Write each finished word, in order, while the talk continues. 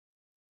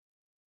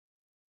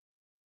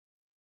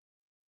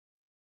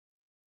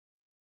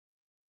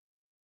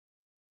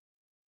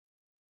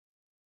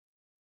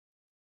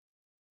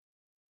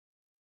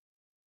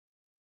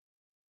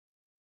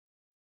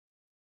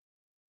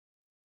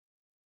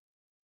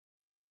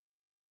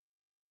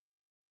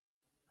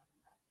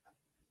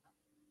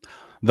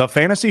The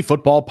Fantasy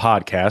Football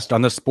Podcast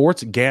on the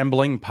Sports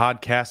Gambling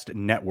Podcast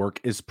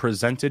Network is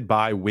presented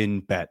by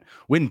WynnBET.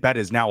 WynnBET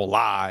is now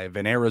live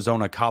in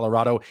Arizona,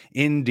 Colorado,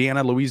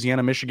 Indiana,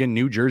 Louisiana, Michigan,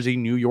 New Jersey,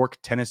 New York,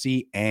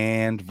 Tennessee,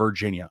 and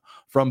Virginia.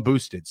 From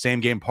boosted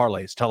same-game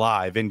parlays to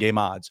live in-game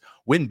odds,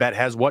 WynnBET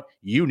has what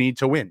you need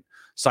to win.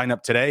 Sign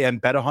up today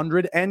and bet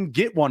 100 and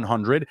get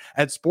 100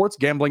 at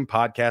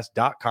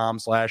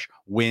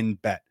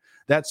sportsgamblingpodcast.com/WynnBET.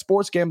 That's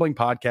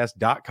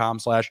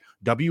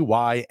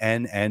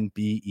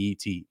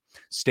sportsgamblingpodcast.com/WYNNBET.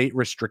 State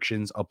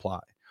restrictions apply.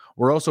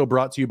 We're also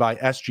brought to you by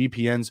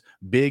SGPN's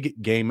Big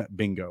Game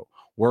Bingo.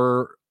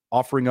 We're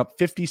offering up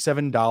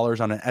 $57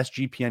 on an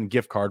SGPN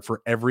gift card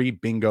for every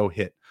bingo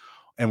hit.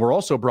 And we're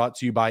also brought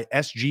to you by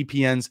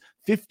SGPN's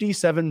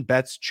 57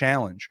 Bets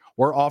Challenge.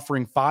 We're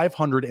offering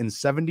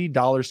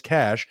 $570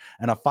 cash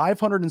and a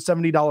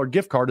 $570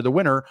 gift card to the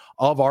winner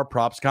of our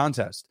props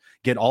contest.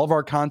 Get all of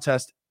our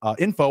contest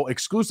info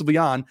exclusively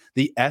on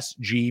the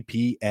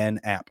SGPN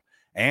app.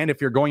 And if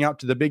you're going out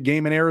to the big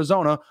game in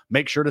Arizona,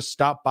 make sure to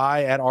stop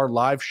by at our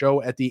live show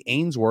at the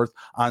Ainsworth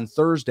on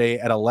Thursday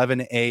at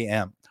 11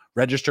 a.m.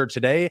 Register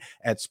today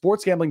at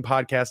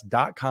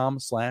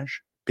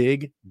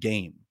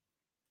sportsgamblingpodcast.com/biggame.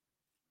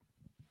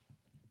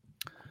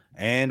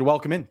 And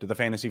welcome in to the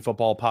Fantasy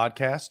Football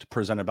Podcast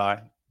presented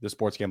by the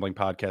Sports Gambling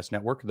Podcast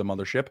Network, the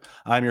mothership.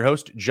 I'm your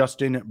host,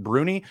 Justin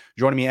Bruni.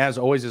 Joining me, as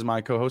always, is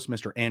my co-host,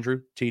 Mr.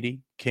 Andrew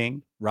TD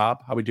King.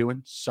 Rob, how we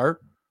doing, sir?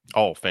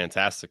 Oh,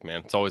 fantastic,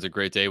 man. It's always a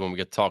great day when we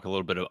get to talk a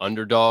little bit of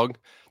Underdog,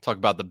 talk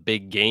about the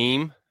big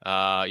game.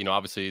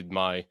 Obviously,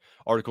 my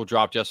article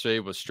dropped yesterday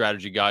was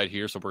strategy guide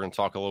here, so we're going to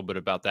talk a little bit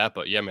about that.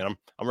 But, yeah, man,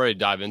 I'm ready to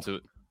dive into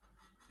it.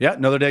 Yeah,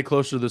 another day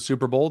closer to the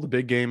Super Bowl, the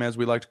big game, as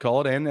we like to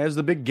call it, and as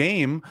the big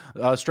game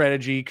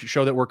strategy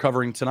show that we're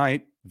covering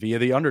tonight via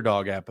the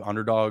Underdog app,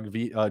 Underdog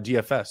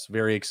DFS.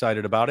 Very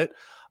excited about it.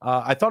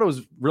 I thought it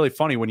was really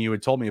funny when you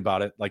had told me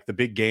about it, like the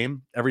big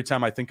game. Every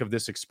time I think of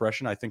this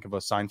expression, I think of a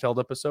Seinfeld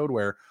episode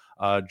where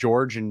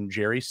George and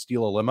Jerry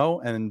steal a limo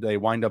and they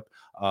wind up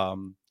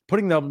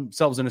putting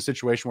themselves in a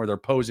situation where they're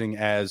posing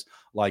as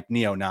like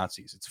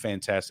neo-Nazis. It's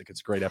fantastic. It's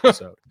a great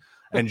episode.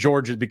 And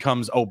George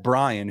becomes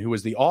O'Brien, who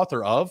is the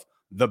author of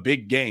The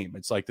Big Game.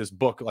 It's like this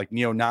book, like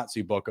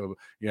neo-Nazi book of,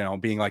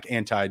 being like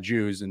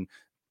anti-Jews, and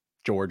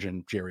George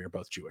and Jerry are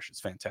both Jewish.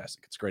 It's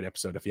fantastic. It's a great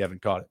episode if you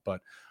haven't caught it.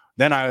 But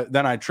then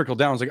I trickled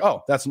down. I was like,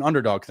 oh, that's an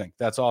Underdog thing.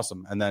 That's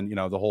awesome. And then,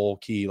 the whole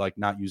key, like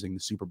not using the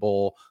Super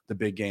Bowl, the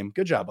big game.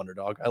 Good job,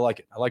 Underdog. I like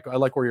it. I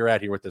like where you're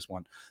at here with this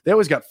one. They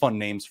always got fun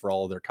names for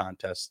all of their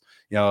contests.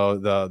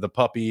 The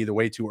puppy, the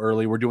way too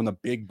early. We're doing the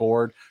big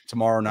board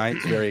tomorrow night.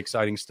 It's very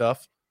exciting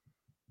stuff.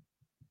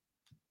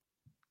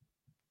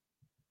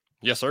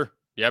 Yes, sir.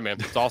 Yeah, man.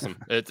 It's awesome.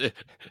 It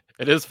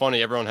is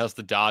funny. Everyone has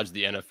to dodge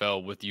the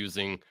NFL with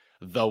using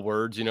the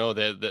words, they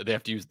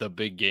have to use the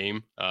big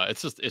game.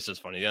 It's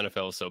just funny. The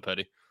NFL is so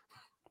petty.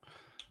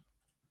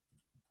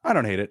 I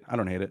don't hate it.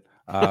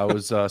 I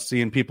was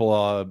seeing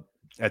people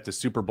at the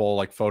Super Bowl,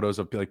 like photos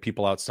of like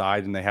people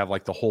outside, and they have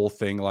like the whole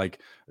thing like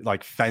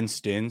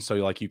fenced in, so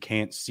like you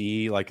can't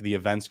see like the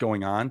events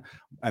going on,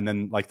 and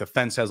then like the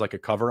fence has like a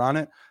cover on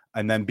it,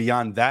 and then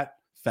beyond that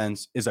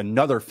fence is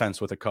another fence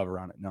with a cover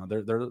on it. No,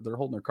 they're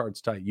holding their cards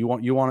tight. You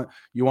want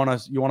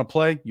to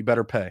play, you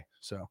better pay.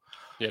 So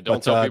yeah,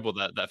 don't tell people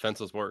that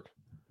fences work.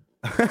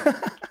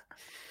 I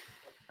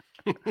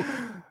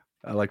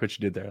like what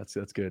you did there.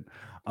 That's good.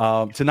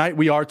 Tonight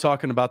we are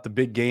talking about the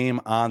big game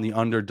on the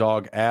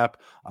Underdog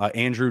app.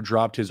 Andrew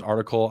dropped his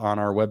article on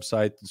our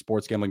website, the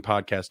Sports Gambling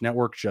Podcast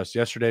Network, just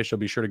yesterday. So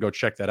be sure to go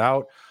check that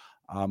out.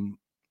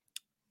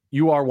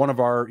 You are one of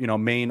our,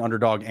 main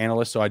Underdog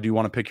analysts, so I do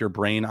want to pick your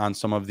brain on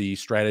some of the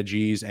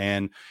strategies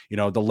and,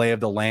 the lay of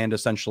the land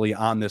essentially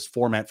on this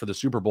format for the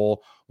Super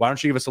Bowl. Why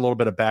don't you give us a little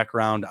bit of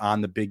background on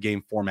the big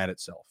game format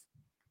itself?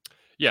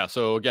 Yeah,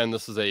 so again,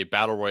 this is a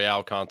battle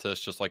royale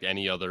contest, just like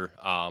any other.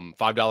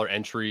 $5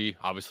 entry.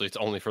 Obviously, it's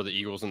only for the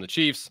Eagles and the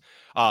Chiefs.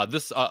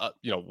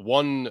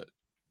 One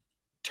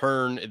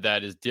turn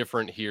that is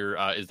different here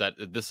is that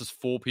this is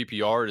full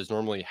PPR. It is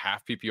normally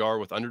half PPR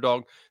with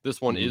Underdog. This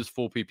one is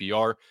full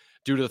PPR.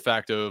 Due to the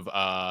fact of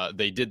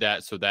they did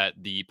that so that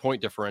the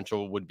point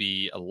differential would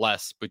be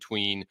less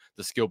between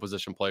the skill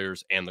position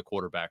players and the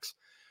quarterbacks.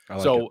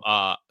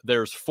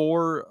 There's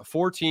four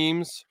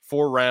teams,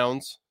 4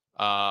 rounds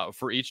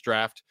for each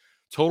draft.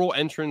 Total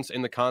entrants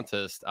in the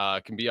contest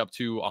can be up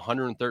to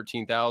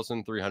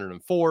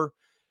 113,304.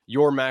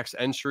 Your max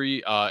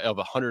entry of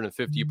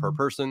 150 per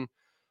person.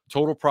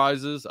 Total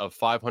prizes of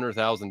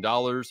 $500,000,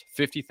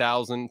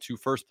 $50,000 to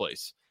first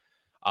place.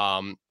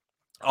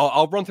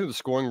 I'll run through the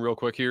scoring real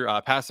quick here.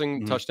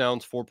 Passing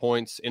touchdowns, 4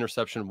 points.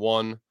 Interception,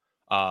 -1.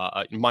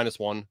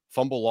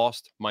 Fumble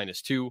lost,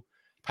 -2.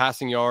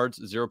 Passing yards,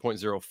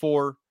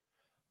 0.04.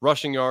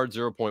 Rushing yards,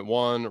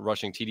 0.1.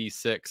 Rushing TD,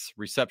 6.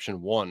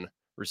 Reception, 1.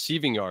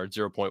 Receiving yards,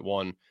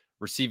 0.1.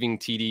 Receiving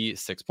TD,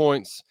 6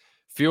 points.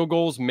 Field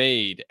goals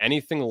made.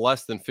 Anything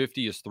less than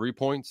 50 is 3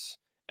 points.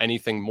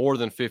 Anything more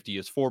than 50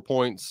 is 4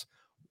 points.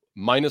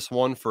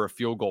 -1 for a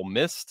field goal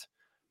missed.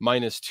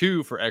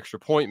 -2 for extra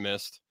point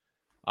missed.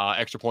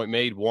 extra point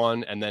made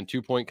 1, and then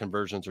 2-point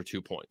conversions are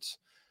 2 points.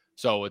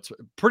 So it's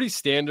pretty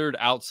standard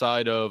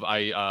outside of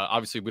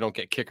obviously we don't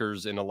get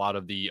kickers in a lot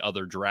of the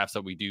other drafts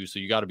that we do. So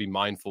you got to be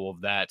mindful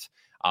of that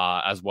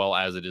as well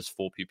as it is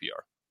full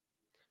PPR.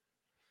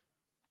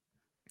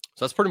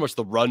 So that's pretty much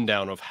the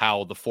rundown of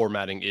how the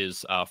formatting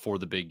is for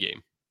the big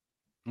game.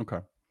 Okay.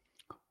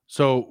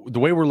 So the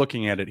way we're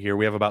looking at it here,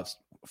 we have about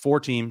 4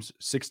 teams,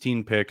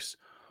 16 picks,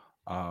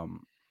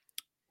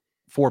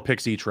 4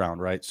 picks each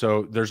round, right?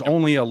 So there's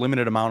only a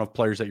limited amount of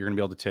players that you're going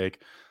to be able to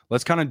take.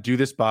 Let's kind of do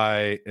this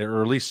by,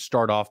 or at least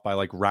start off by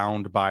like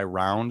round by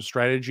round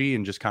strategy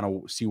and just kind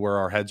of see where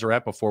our heads are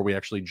at before we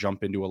actually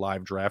jump into a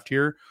live draft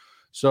here.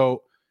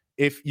 So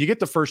if you get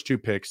the first 2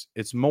 picks,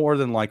 it's more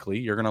than likely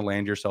you're going to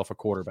land yourself a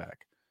quarterback.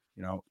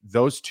 You know,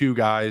 those 2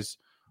 guys,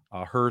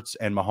 Hurts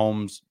and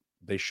Mahomes,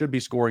 they should be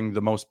scoring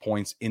the most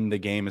points in the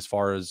game as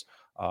far as,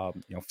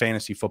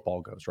 fantasy football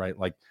goes, right?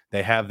 Like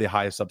they have the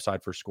highest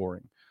upside for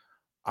scoring.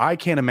 I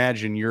can't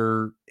imagine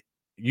you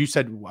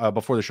said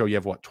before the show, you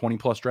have what, 20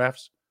 plus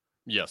drafts?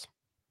 Yes.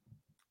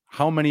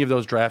 How many of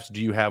those drafts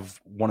do you have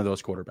one of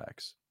those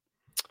quarterbacks?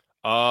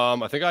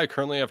 I think I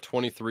currently have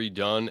 23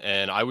 done,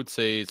 and I would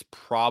say it's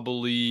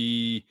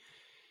probably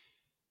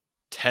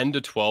 10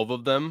 to 12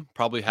 of them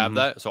probably have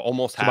that. So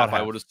almost half, about half,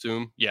 I would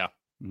assume. Yeah.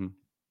 Mm-hmm.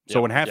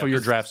 So in half of your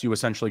drafts, you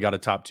essentially got a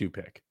top 2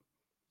 pick.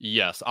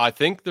 Yes. I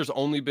think there's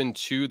only been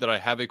 2 that I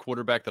have a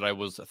quarterback that I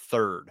was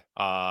third.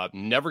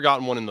 Never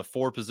gotten one in the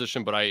 4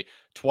 position, but I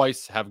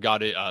twice have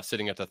got it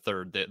sitting at the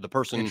third. The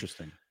person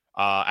Interesting.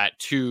 At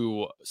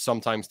 2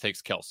 sometimes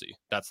takes Kelsey.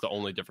 That's the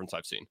only difference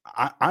I've seen.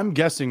 I'm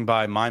guessing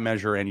by my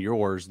measure and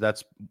yours,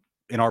 that's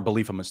in our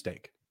belief a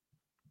mistake.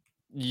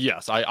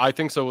 Yes, I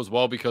think so as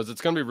well, because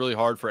it's going to be really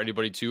hard for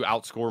anybody to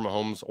outscore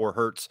Mahomes or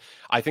Hurts.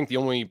 I think the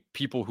only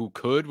people who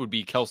could would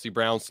be Kelsey,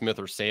 Brown, Smith,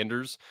 or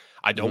Sanders.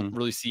 I don't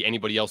really see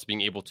anybody else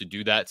being able to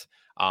do that.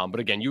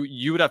 But again,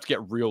 you would have to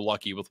get real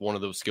lucky with one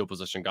of those skill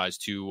position guys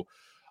to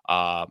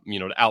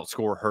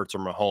outscore Hurts or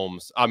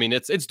Mahomes. I mean,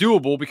 it's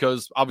doable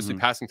because obviously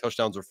passing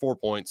touchdowns are 4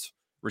 points,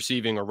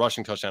 receiving or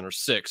rushing touchdown are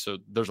 6. So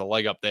there's a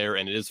leg up there,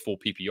 and it is full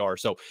PPR.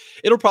 So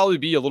it'll probably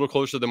be a little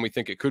closer than we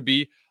think it could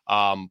be.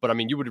 But I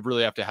mean, you would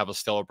really have to have a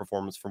stellar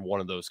performance from one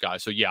of those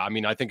guys. So yeah, I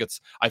mean, I think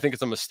it's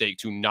a mistake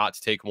to not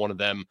take one of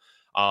them.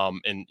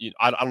 And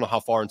I don't know how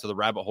far into the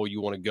rabbit hole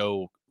you want to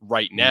go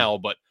right now,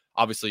 but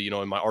obviously,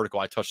 in my article,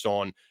 I touched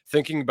on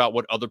thinking about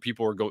what other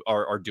people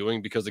are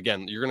doing, because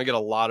again, you're going to get a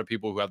lot of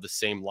people who have the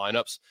same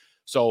lineups.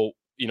 So,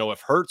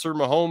 if Hurts or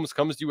Mahomes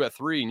comes to you at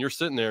 3 and you're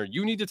sitting there,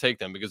 you need to take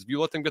them, because if you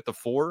let them get the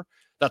 4,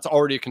 that's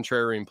already a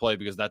contrarian play,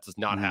 because that does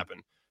not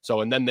happen.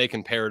 So, and then they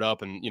can pair it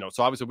up, and,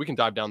 so obviously we can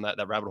dive down that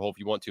rabbit hole if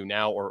you want to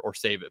now, or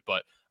save it.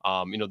 But,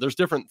 there's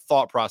different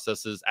thought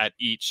processes at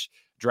each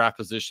draft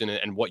position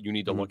and what you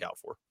need to look out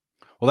for.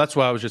 Well, that's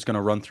what I was just going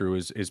to run through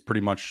is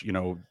pretty much,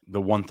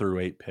 the 1 through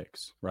 8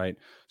 picks, right?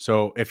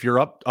 So if you're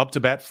up to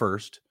bat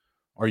first,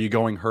 are you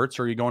going Hurts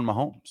or are you going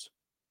Mahomes?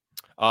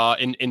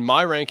 In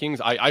my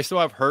rankings, I still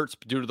have Hurts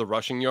due to the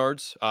rushing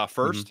yards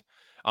first.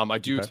 I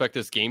do expect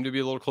this game to be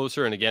a little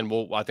closer. And again,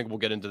 I think we'll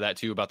get into that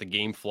too about the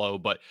game flow.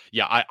 But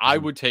yeah, I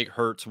would take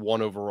Hurts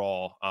 1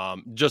 overall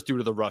just due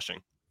to the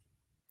rushing.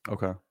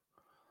 Okay.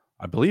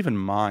 I believe in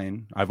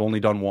mine, I've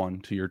only done 1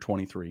 to your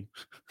 23.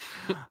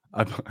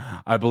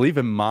 I believe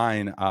in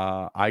mine,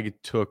 I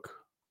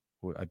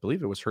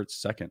believe it was Hurts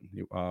second.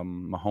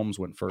 Mahomes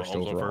went first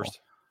overall.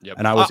 Yep.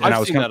 And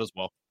I've seen that as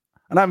well.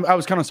 And I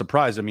was kind of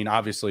surprised. I mean,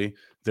 obviously,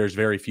 there's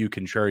very few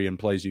contrarian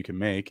plays you can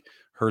make.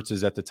 Hurts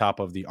is at the top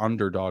of the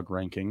underdog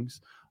rankings.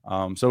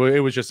 So it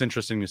was just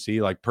interesting to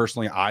see. Like,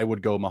 personally, I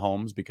would go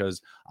Mahomes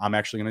because I'm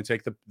actually going to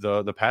take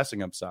the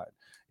passing upside.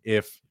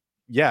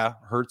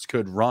 Hurts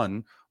could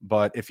run,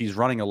 but if he's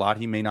running a lot,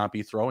 he may not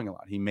be throwing a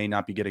lot. He may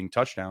not be getting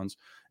touchdowns.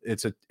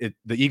 The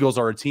Eagles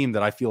are a team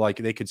that I feel like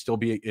they could still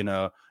be in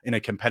a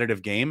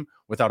competitive game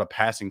without a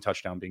passing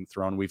touchdown being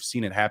thrown. We've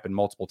seen it happen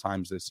multiple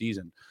times this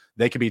season.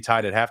 They could be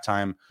tied at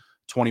halftime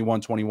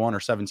 21-21 or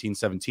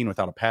 17-17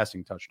 without a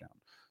passing touchdown.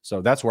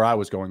 So that's where I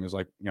was going, is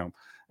like,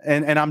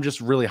 and I'm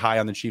just really high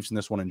on the Chiefs in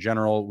this one in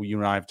general. You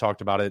and I have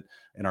talked about it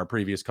in our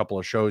previous couple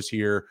of shows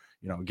here,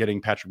 getting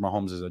Patrick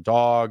Mahomes as a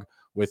dog,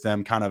 with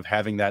them kind of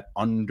having that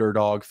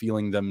underdog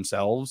feeling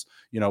themselves,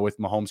 with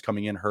Mahomes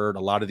coming in hurt,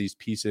 a lot of these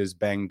pieces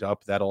banged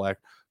up. That'll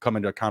come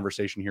into a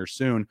conversation here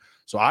soon.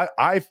 So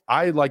I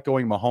like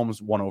going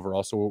Mahomes 1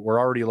 overall. So we're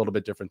already a little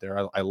bit different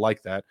there. I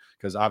like that,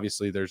 because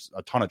obviously there's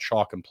a ton of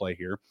chalk in play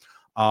here.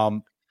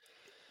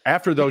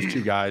 After those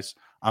 2 guys,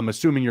 I'm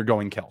assuming you're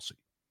going Kelsey.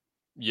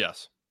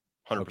 Yes,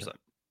 100%. Okay.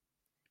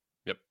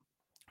 Yep.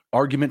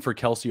 Argument for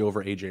Kelsey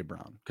over AJ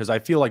Brown, because I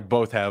feel like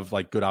both have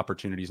like good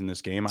opportunities in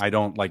this game. I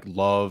don't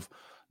love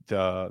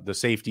the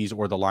safeties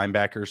or the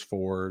linebackers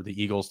for the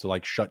Eagles to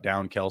shut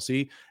down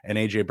Kelsey, and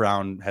AJ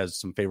Brown has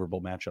some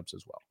favorable matchups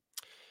as well.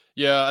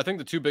 Yeah, I think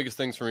the 2 biggest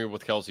things for me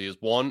with Kelsey is,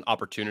 1,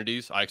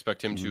 opportunities. I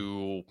expect him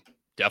to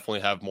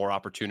definitely have more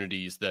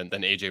opportunities than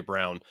AJ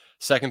Brown.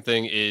 Second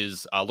thing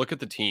is, look at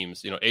the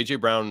teams. AJ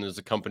Brown is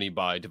accompanied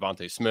by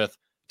Devontae Smith,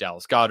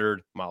 Dallas Goedert,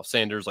 Miles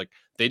Sanders. Like,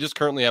 they just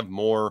currently have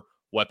more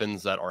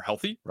weapons that are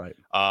healthy. Right.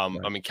 I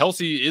mean,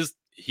 Kelsey is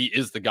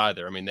the guy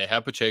there. I mean, they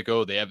have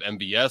Pacheco, they have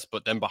MVS,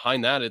 but then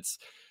behind that, it's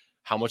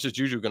how much is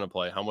Juju going to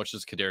play? How much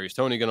is Kadarius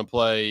Toney going to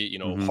play? You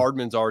know,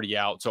 Hardman's already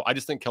out. So I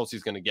just think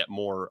Kelsey's going to get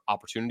more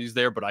opportunities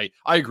there. But I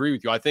agree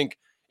with you. I think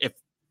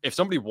if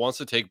somebody wants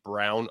to take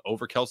Brown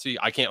over Kelsey,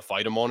 I can't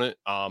fight him on it,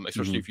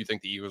 especially if you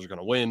think the Eagles are going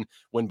to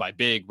win by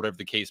big, whatever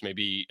the case may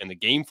be in the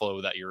game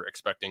flow that you're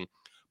expecting.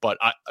 But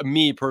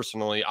me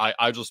personally,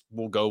 I just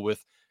will go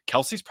with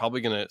Kelsey's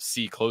probably going to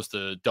see close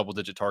to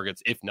double-digit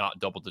targets, if not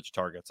double-digit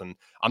targets. And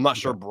I'm not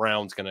sure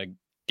Brown's going to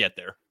get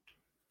there.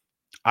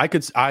 I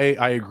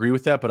agree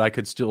with that, but I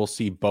could still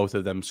see both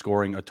of them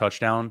scoring a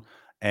touchdown,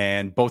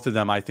 and both of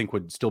them I think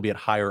would still be at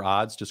higher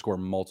odds to score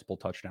multiple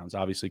touchdowns.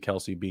 Obviously,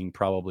 Kelsey being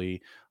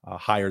probably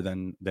higher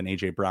than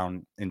AJ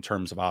Brown in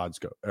terms of odds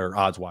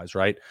wise,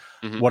 right?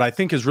 What I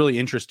think is really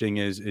interesting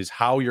is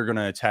how you're going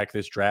to attack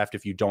this draft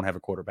if you don't have a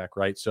quarterback,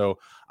 right? So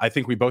I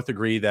think we both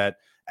agree that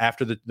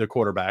after the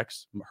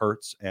quarterbacks,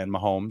 Hurts and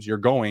Mahomes, you're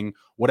going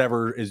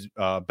whatever is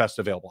best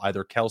available,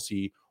 either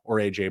Kelsey or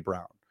AJ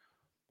Brown.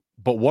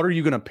 But what are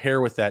you going to pair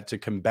with that to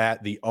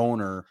combat the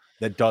owner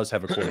that does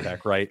have a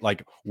quarterback, right?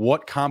 Like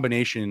what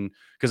combination?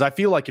 Because I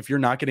feel like if you're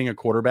not getting a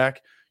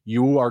quarterback,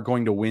 you are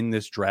going to win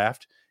this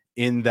draft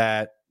in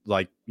that,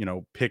 like, you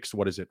know, picks,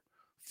 what is it?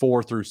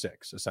 4 through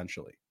 6,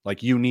 essentially.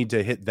 Like you need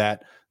to hit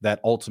that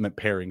ultimate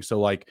pairing.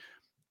 So like,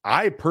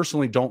 I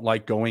personally don't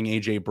like going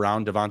AJ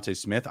Brown, Devontae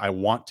Smith. I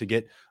want to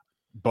get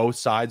both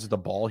sides of the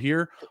ball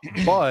here.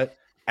 But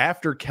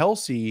after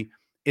Kelsey,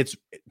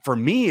 for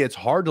me, it's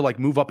hard to like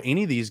move up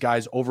any of these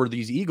guys over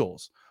these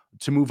Eagles,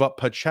 to move up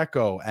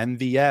Pacheco,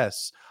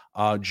 MVS,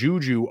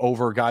 Juju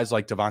over guys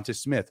like Devontae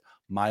Smith,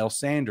 Miles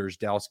Sanders,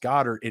 Dallas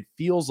Goedert. It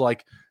feels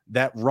like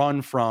that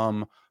run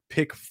from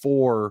pick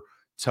 4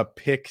 to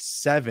pick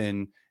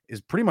 7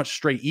 is pretty much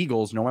straight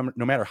Eagles, no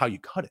matter how you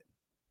cut it.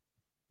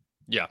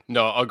 Yeah,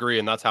 no, I agree,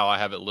 and that's how I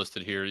have it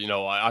listed here. You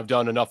know, I've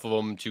done enough of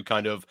them to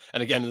kind of,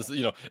 and again, this,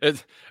 you know,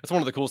 it's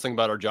one of the coolest things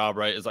about our job,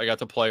 right? Is I got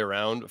to play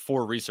around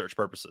for research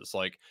purposes.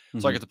 Like,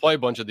 so I get to play a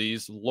bunch of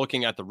these,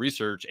 looking at the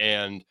research,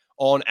 and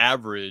on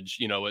average,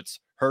 you know, it's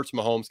Hurts,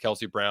 Mahomes,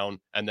 Kelsey,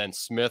 Brown, and then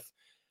Smith.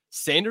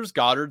 Sanders,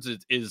 Goddard's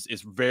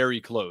is very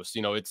close.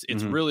 You know, it's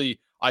really,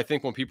 I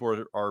think when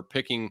people are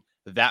picking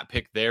that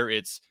pick there,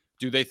 it's,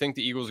 do they think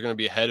the Eagles are going to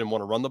be ahead and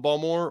want to run the ball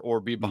more, or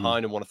be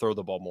behind and want to throw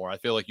the ball more? I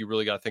feel like you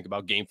really got to think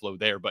about game flow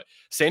there. But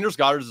Sanders,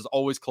 Goddard is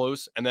always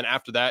close. And then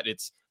after that,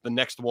 it's the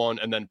next one.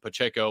 And then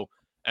Pacheco,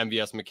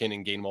 MVS,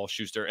 McKinnon, Gainwell,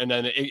 Schuster. And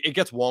then it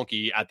gets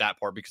wonky at that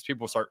part because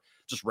people start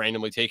just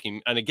randomly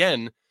taking. And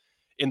again,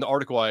 in the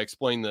article, I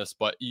explained this,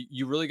 but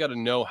you really got to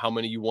know how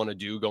many you want to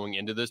do going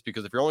into this,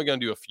 because if you're only going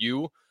to do a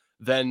few,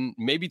 then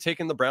maybe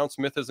taking the Brown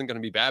Smith isn't going to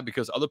be bad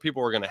because other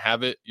people are going to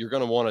have it. You're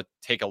going to want to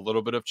take a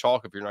little bit of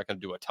chalk if you're not going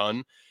to do a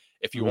ton.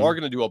 If you are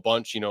going to do a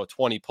bunch, you know,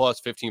 20 plus,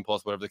 15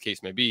 plus, whatever the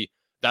case may be,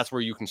 that's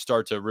where you can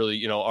start to really,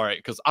 you know, all right,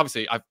 because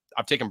obviously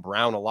I've taken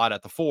Brown a lot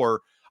at the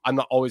 4. I'm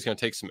not always going to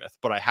take Smith,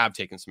 but I have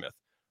taken Smith.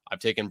 I've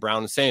taken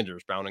Brown and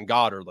Sanders, Brown and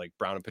Goddard, like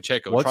Brown and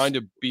Pacheco, trying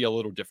to be a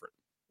little different.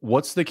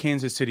 What's the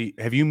Kansas City?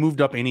 Have you moved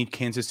up any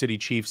Kansas City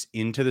Chiefs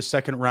into the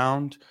second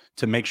round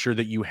to make sure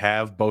that you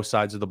have both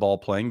sides of the ball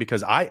playing?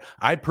 Because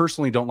I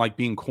personally don't like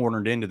being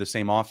cornered into the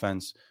same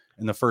offense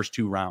in the first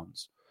 2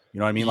 rounds. You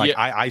know what I mean? Like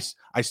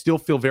I still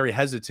feel very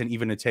hesitant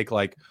even to take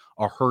like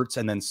a Hurts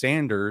and then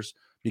Sanders,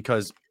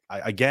 because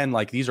again,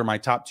 like these are my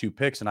top 2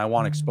 picks and I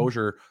want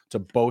exposure to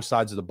both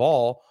sides of the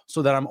ball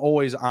so that I'm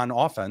always on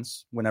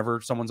offense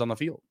whenever someone's on the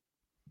field.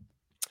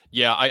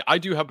 Yeah, I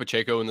do have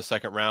Pacheco in the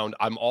second round.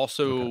 I'm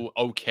also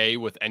okay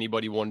with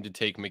anybody wanting to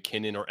take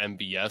McKinnon or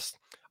MVS.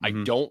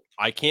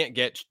 I can't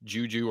get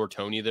Juju or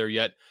Toney there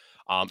yet.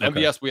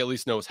 MVS, we at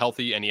least know is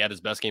healthy, and he had his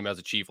best game as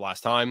a Chief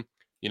last time.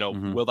 You know,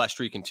 will that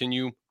streak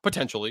continue?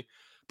 Potentially.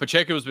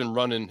 Pacheco has been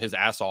running his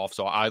ass off,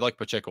 so I like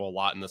Pacheco a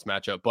lot in this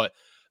matchup. But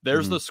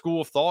there's the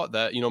school of thought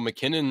that, you know,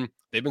 McKinnon,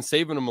 they've been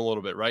saving him a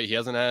little bit, right? He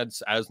hasn't had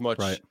as much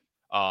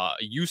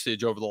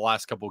usage over the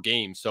last couple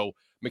games. So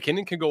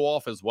McKinnon can go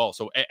off as well.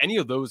 So any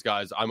of those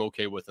guys I'm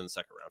okay with in the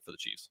second round for the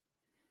Chiefs.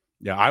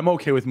 Yeah, I'm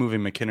okay with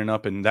moving McKinnon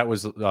up, and that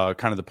was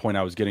kind of the point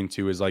I was getting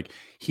to, is like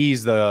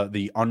he's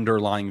the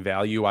underlying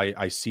value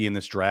I see in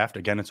this draft.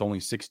 Again, it's only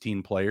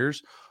 16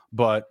 players,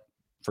 but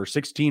for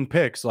 16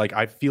 picks, like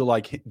I feel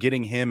like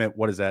getting him at,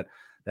 what is that?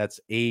 That's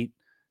 8,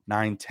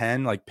 9,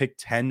 10, like pick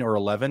 10 or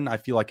 11, I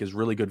feel like is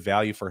really good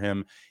value for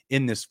him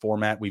in this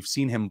format. We've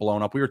seen him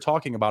blown up. We were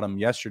talking about him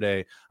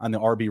yesterday on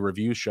the RB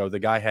review show. The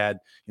guy had,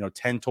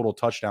 10 total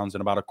touchdowns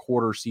and about a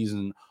quarter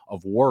season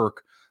of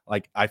work.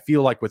 Like, I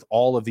feel like with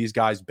all of these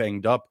guys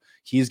banged up,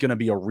 he's going to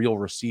be a real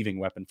receiving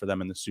weapon for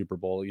them in the Super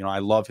Bowl. I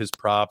love his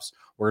props.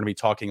 We're going to be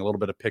talking a little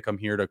bit of Pick'em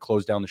here to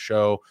close down the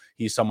show.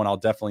 He's someone I'll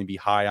definitely be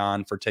high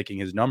on for taking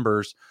his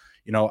numbers.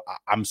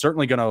 I'm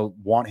certainly going to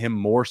want him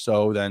more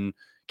so than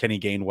Kenny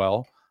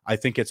Gainwell. I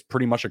think it's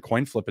pretty much a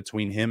coin flip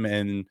between him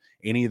and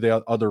any of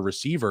the other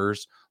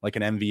receivers, like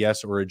an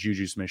MVS or a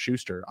Juju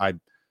Smith-Schuster.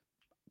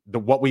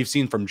 What we've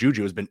seen from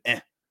Juju has been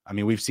I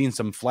mean, we've seen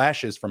some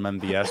flashes from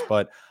MVS,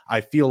 but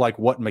I feel like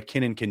what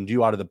McKinnon can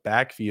do out of the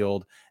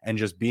backfield and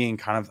just being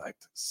kind of like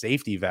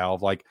safety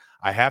valve, like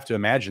I have to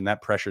imagine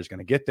that pressure is going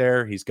to get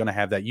there. He's going to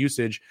have that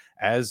usage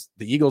as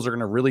the Eagles are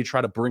going to really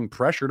try to bring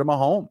pressure to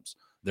Mahomes.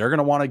 They're going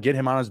to want to get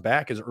him on his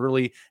back as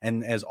early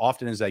and as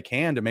often as they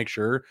can to make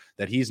sure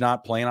that he's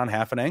not playing on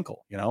half an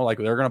ankle. Like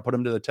they're going to put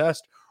him to the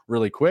test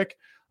really quick.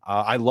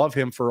 I love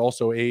him for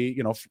also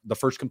the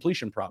first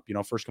completion prop,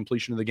 first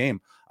completion of the game.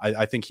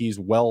 I think he's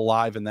well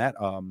alive in that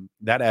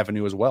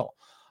avenue as well.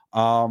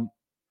 So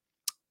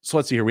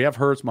let's see here. We have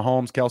Hurts,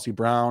 Mahomes, Kelsey,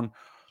 Brown,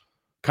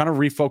 kind of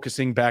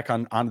refocusing back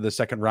onto the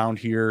second round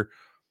here.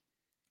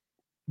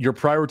 You're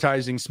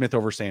prioritizing Smith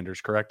over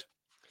Sanders, correct?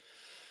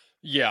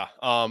 Yeah.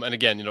 And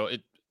again,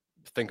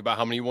 think about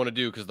how many you want to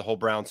do because the whole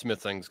Brown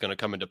Smith thing is going to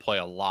come into play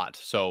a lot.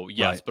 So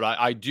yes, right. But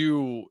I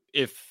do,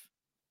 if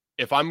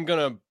I'm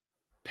going to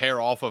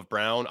pair off of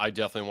Brown, I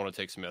definitely want to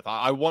take Smith.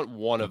 I want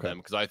one of them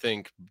because I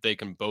think they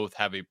can both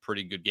have a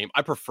pretty good game.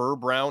 I prefer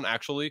Brown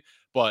actually,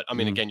 but I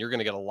mean, again, you're going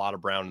to get a lot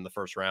of Brown in the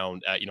first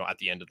round at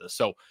the end of this.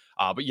 So,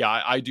 but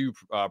yeah, I do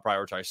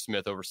prioritize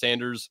Smith over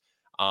Sanders.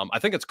 I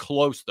think it's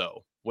close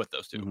though with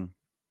those two. Mm-hmm.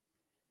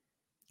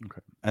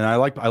 Okay. And I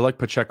like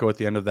Pacheco at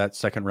the end of that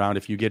second round.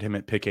 If you get him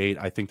at pick 8,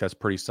 I think that's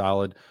pretty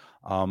solid.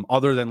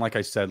 Other than, like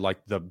I said,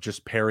 like the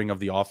just pairing of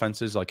the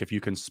offenses, like if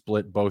you can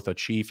split both a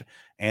Chief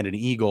and an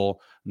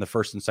Eagle in the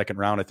first and second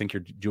round, I think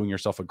you're doing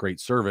yourself a great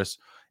service.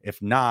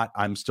 If not,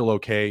 I'm still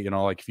okay.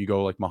 Like if you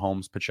go like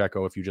Mahomes,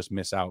 Pacheco, if you just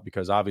miss out,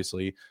 because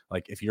obviously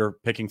like if you're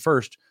picking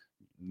first,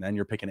 then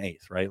you're picking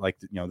 8th, right? Like,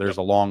 there's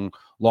a long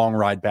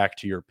ride back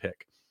to your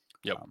pick.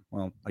 Yep.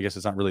 Well, I guess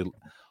it's not really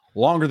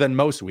longer than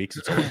most weeks.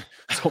 It's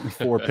only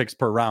 4 picks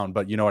per round,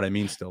 but you know what I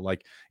mean? Still,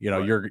 like,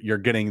 right. You're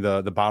getting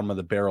the bottom of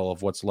the barrel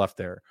of what's left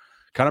there.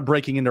 Kind of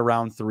breaking into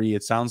round 3.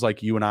 It sounds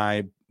like you and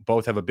I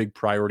both have a big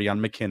priority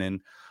on McKinnon,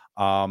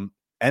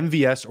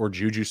 MVS or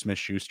Juju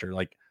Smith-Schuster.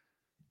 Like,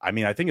 I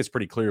mean, I think it's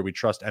pretty clear we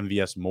trust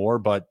MVS more,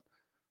 but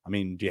I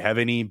mean, do you have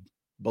any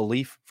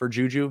belief for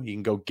Juju? He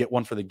can go get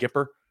one for the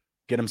Gipper,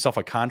 get himself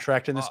a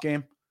contract in this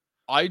game.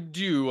 I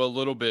do a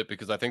little bit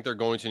because I think they're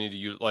going to need to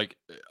use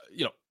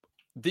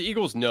the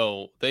Eagles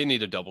know they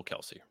need a double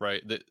Kelsey,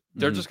 right?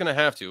 They're just going to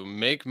have to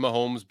make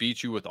Mahomes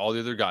beat you with all the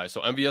other guys.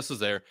 So MVS is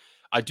there.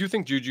 I do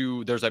think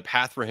Juju, there's a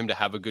path for him to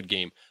have a good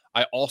game.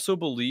 I also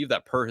believe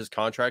that per his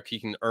contract, he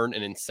can earn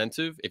an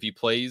incentive if he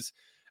plays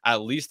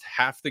at least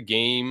half the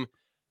game.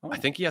 I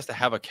think he has to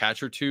have a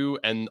catch or two,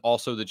 and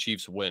also the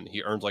Chiefs win.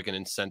 He earns like an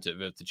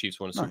incentive if the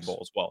Chiefs win a Super Bowl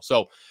as well.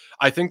 So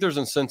I think there's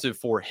incentive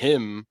for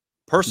him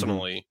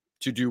personally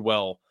to do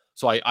well.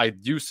 So I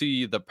do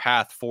see the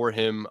path for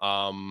him,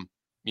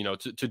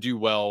 to do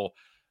well.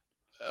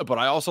 But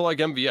I also like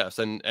MVS.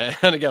 And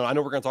again, I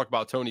know we're going to talk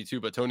about Tony too,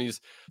 but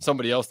Tony's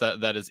somebody else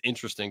that is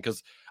interesting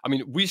because, I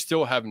mean, we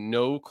still have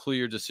no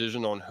clear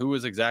decision on who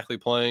is exactly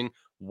playing,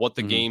 what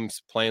the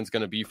game's plan is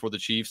going to be for the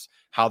Chiefs,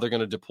 how they're going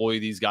to deploy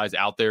these guys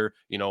out there.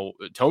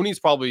 Tony's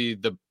probably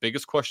the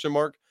biggest question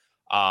mark,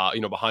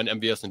 behind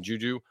MVS and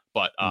Juju.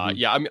 But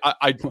yeah, I mean,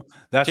 I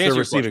that's their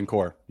receiving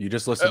core. You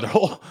just listed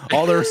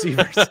all the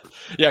receivers.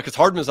 Yeah, because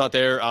Hardman's not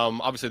there.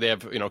 Obviously they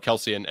have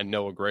Kelsey and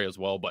Noah Gray as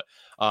well. But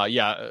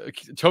yeah,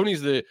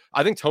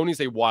 I think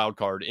Tony's a wild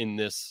card in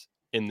this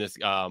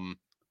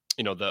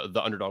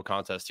the underdog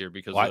contest here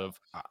because of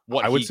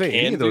what I would say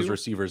any of those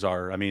receivers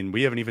are. I mean,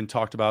 we haven't even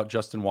talked about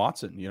Justin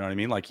Watson. You know what I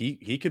mean? Like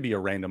he could be a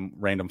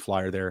random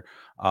flyer there.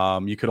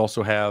 You could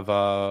also have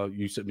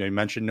you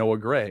mentioned Noah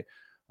Gray.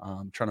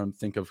 I'm trying to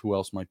think of who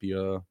else might be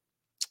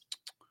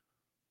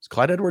is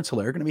Clyde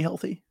Edwards-Helaire going to be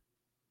healthy?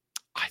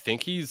 I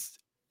think he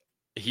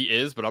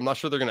is, but I'm not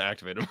sure they're going to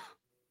activate him.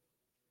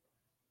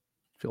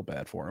 Feel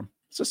bad for him.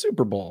 It's a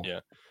Super Bowl. Yeah.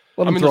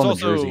 Let him throw in the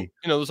jersey.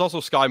 There's also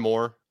Sky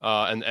Moore,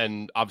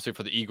 and obviously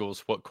for the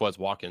Eagles, Quez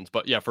Watkins.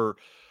 But yeah,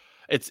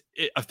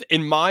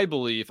 in my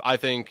belief, I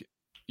think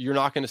you're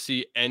not going to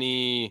see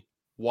any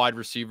wide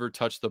receiver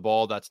touch the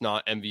ball that's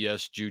not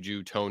MVS,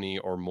 Juju, Tony,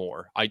 or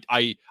Moore.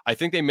 I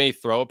think they may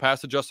throw a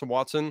pass to Justin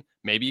Watson.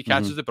 Maybe he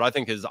catches it, but I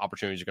think his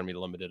opportunities are going to be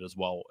limited as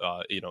well,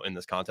 in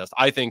this contest.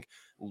 I think,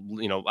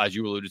 as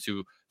you alluded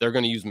to, they're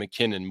going to use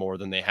McKinnon more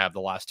than they have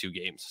the last 2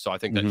 games. So I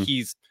think that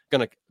he's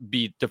going to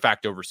be de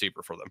facto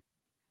receiver for them.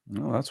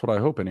 No, that's what I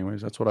hope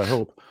anyways. That's what I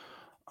hope.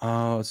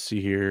 Let's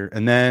see here.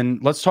 And then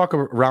let's talk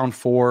round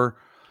 4.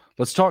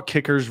 Let's talk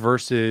kickers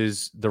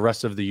versus the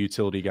rest of the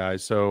utility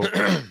guys. So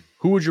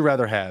who would you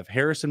rather have?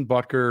 Harrison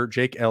Butker,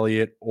 Jake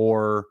Elliott,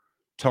 or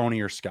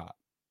Tony or Scott?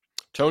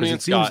 Tony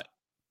and Scott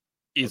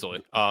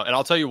easily. And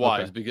I'll tell you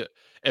why. Is because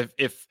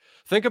if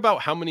think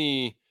about how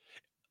many,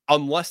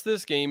 unless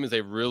this game is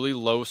a really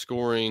low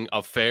scoring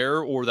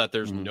affair or that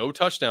there's no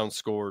touchdowns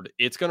scored,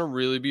 it's going to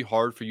really be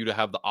hard for you to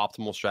have the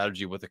optimal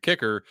strategy with a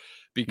kicker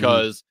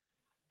because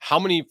how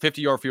many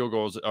 50-yard field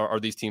goals are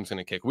these teams going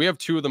to kick? We have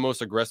 2 of the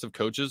most aggressive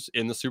coaches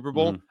in the Super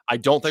Bowl. I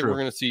don't think we're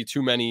going to see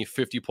too many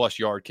 50-plus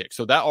yard kicks.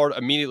 So that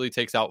immediately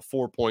takes out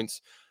 4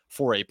 points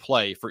for a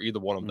play for either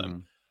one of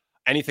them.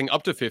 Anything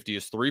up to 50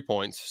 is 3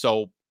 points.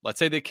 So let's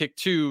say they kick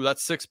 2,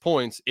 that's 6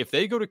 points. If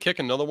they go to kick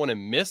another one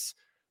and miss,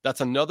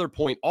 That's another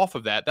point off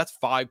of that. That's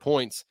 5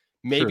 points.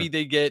 Maybe Sure.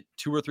 they get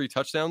 2 or 3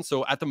 touchdowns.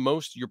 So at the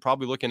most, you're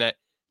probably looking at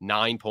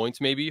 9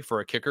 points maybe for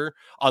a kicker,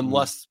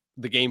 unless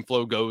the game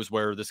flow goes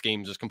where this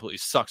game just completely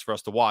sucks for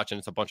us to watch and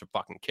it's a bunch of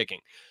fucking kicking.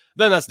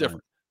 Then that's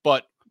different.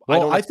 But I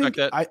Well, don't I expect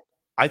think that.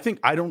 I think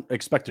I don't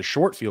expect a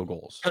short field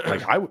goals.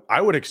 Like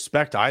I would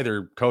expect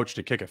either coach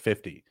to kick a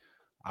 50.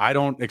 I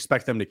don't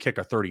expect them to kick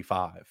a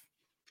 35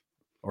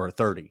 or a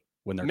 30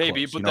 when they're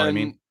Maybe, close. You but know what I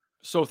mean? then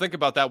so think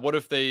about that. What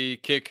if they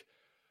kick,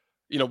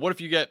 what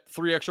if you get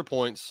 3 extra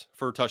points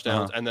for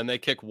touchdowns Uh-huh. and then they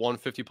kick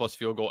 150 plus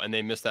field goal and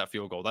they miss that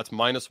field goal? That's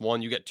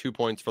 -1. You get 2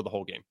 points for the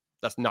whole game.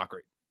 That's not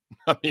great.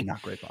 I mean,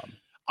 Not great, Bob.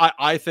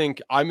 I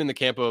think I'm in the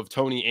camp of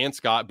Tony and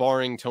Scott,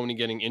 barring Tony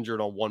getting injured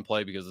on one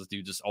play because this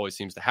dude just always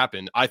seems to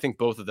happen. I think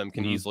both of them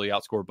can easily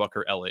outscore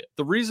Bucker Elliott.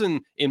 The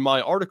reason in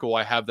my article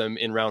I have them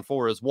in round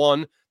 4 is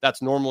 1,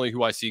 that's normally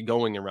who I see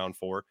going in round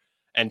 4.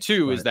 And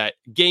 2 is Right.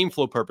 that game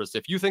flow purpose.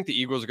 If you think the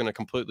Eagles are going to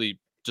completely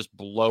just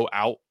blow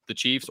out the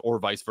Chiefs or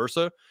vice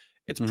versa,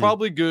 it's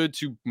probably good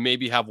to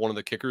maybe have one of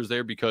the kickers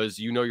there because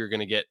you're going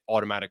to get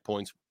automatic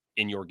points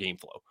in your game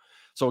flow.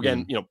 So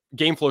again,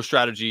 game flow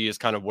strategy is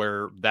kind of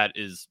where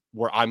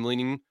I'm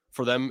leaning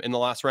for them in the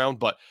last round.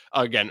 But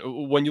again,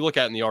 when you look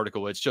at it in the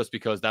article, it's just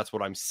because that's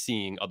what I'm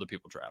seeing other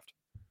people draft.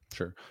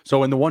 Sure.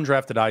 So in the one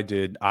draft that I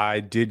did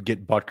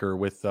get Butker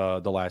with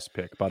the last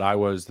pick, but I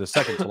was the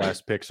second to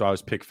last pick. So I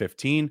was pick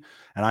 15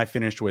 and I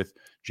finished with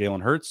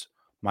Jalen Hurts,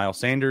 Miles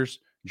Sanders,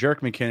 Jerick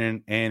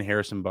McKinnon, and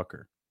Harrison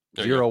Butker.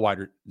 Zero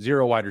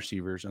wide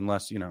receivers,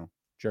 unless,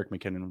 Jerick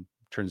McKinnon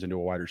turns into a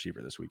wide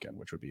receiver this weekend,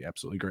 which would be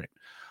absolutely great.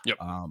 Yep.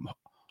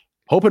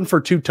 Hoping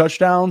for 2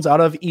 touchdowns out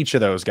of each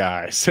of those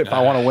guys if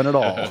I want to win it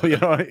all.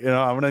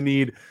 I'm going to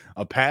need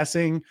a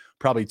passing,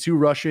 probably 2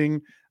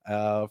 rushing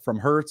from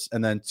Hurts,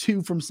 and then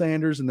 2 from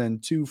Sanders, and then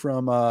 2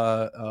 from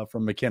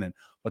McKinnon.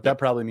 But that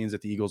probably means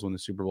that the Eagles win the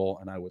Super Bowl,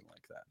 and I wouldn't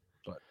like that.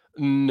 But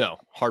no,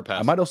 hard pass.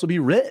 I might also be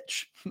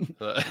rich.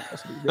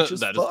 Rich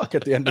as fuck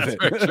at the end of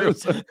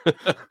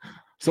it.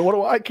 So what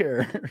do I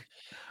care?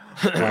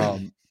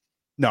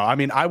 No, I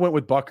mean, I went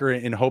with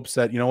Butker in hopes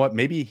that,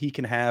 maybe he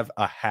can have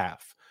a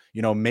half.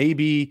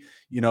 Maybe,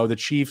 the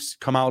Chiefs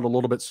come out a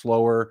little bit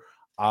slower.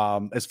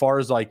 As far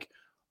as like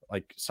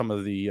some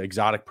of the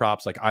exotic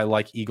props, like I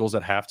like Eagles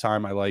at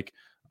halftime. I like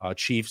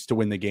Chiefs to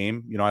win the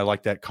game. I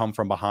like that come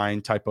from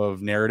behind type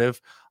of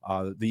narrative.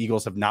 The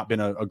Eagles have not been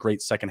a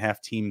great second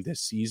half team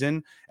this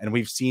season. And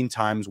we've seen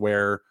times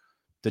where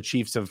the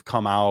Chiefs have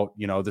come out,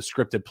 the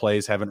scripted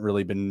plays haven't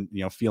really been,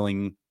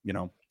 feeling,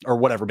 or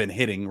whatever, been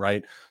hitting.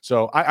 Right.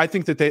 So I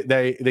think that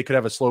they could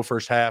have a slow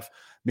first half.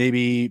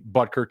 Maybe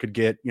Butker could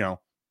get,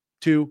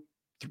 2,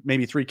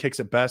 maybe 3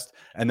 kicks at best.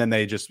 And then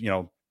they just,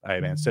 hey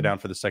man, sit down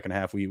for the second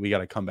half. We got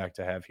to come back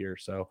to have here.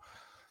 So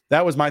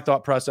that was my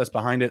thought process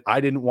behind it. I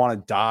didn't want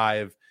to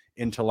dive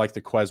into like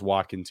the Quez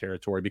Watkins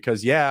territory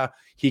because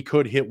he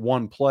could hit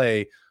one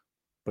play,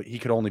 but he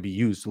could only be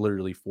used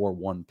literally for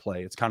one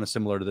play. It's kind of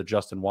similar to the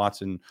Justin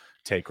Watson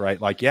take,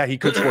 right? Like, he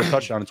could score a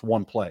touchdown. It's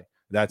one play.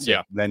 That's it.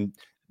 Then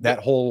that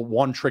whole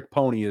one trick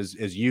pony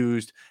is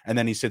used, and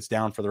then he sits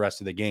down for the rest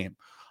of the game.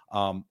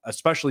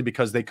 Especially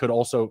because they could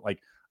also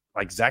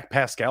like Zach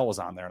Pascal was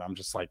on there, and I'm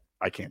just like,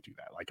 I can't do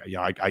that. Like,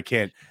 I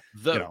can't.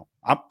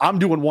 I'm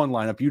doing one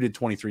lineup. You did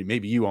 23.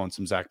 Maybe you own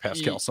some Zach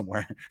Pascal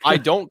somewhere. I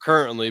don't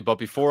currently, but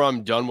before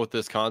I'm done with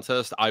this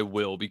contest, I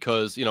will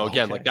because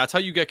again, like that's how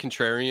you get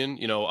contrarian.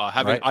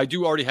 I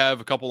do already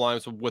have a couple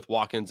lines with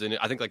Watkins in it.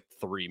 I think like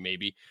 3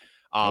 maybe.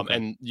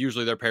 And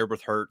usually they're paired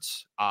with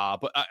Hurts.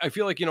 But I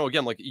feel like,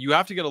 again, like you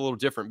have to get a little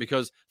different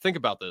because think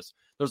about this.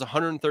 There's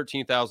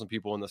 113,000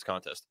 people in this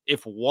contest.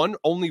 If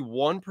only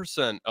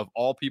 1% of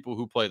all people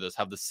who play this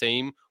have the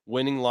same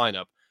winning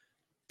lineup,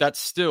 that's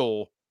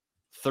still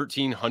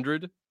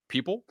 1,300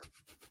 people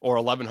or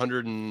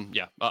 1,100 and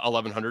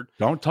 1,100.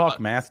 Don't talk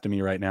math to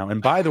me right now.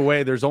 And by the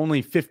way, there's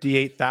only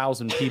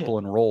 58,000 people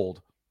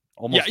enrolled.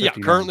 Almost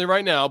 59. Currently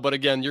right now. But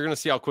again, you're going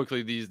to see how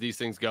quickly these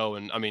things go.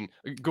 And I mean,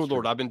 good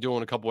Lord, I've been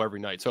doing a couple every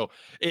night. So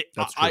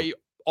I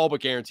all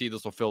but guarantee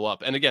this will fill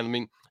up. And again, I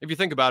mean, if you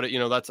think about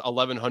it, that's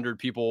 1,100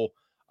 people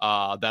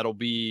that'll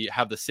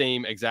have the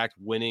same exact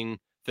winning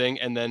thing.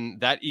 And then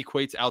that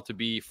equates out to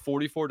be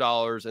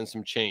 $44 and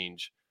some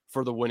change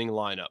for the winning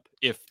lineup.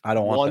 If I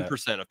don't want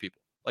 1% of people,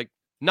 like,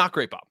 not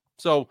great, Bob.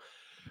 So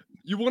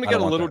you want to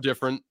get a little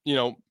different,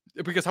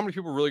 because how many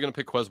people are really going to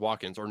pick Quez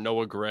Watkins or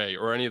Noah Gray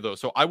or any of those?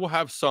 So I will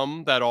have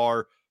some that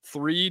are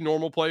 3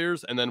 normal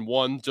players and then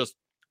 1 just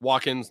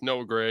Watkins,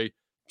 Noah Gray,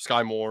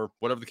 Sky Moore,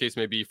 whatever the case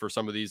may be for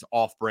some of these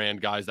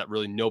off-brand guys that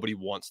really nobody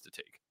wants to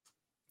take.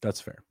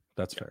 That's fair.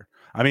 That's fair.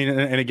 I mean,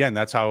 and again,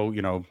 that's how,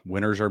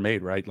 winners are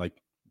made, right? Like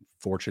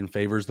fortune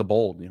favors the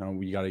bold,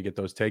 we got to get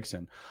those takes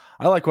in.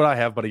 I like what I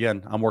have, but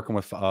again, I'm working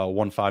with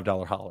one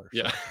 $5 holler.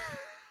 So. Yeah.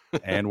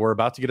 And we're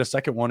about to get a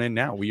second one in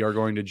now. We are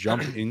going to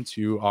jump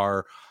into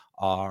our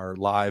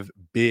live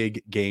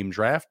big game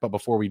draft. But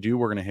before we do,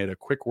 we're going to hit a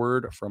quick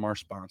word from our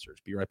sponsors.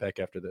 Be right back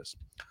after this.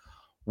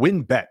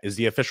 WynnBET is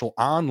the official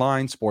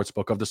online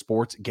sportsbook of the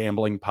Sports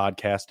Gambling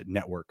Podcast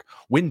Network.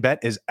 WynnBET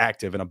is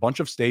active in a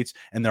bunch of states,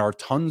 and there are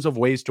tons of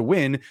ways to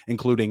win,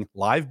 including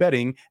live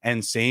betting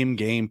and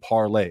same-game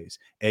parlays,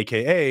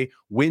 aka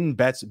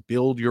WynnBET's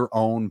Build Your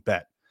Own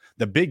Bet.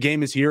 The big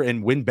game is here,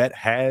 and WynnBET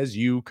has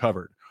you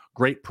covered.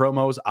 Great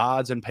promos,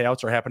 odds, and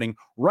payouts are happening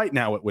right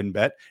now at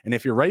WynnBET. And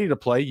if you're ready to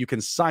play, you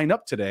can sign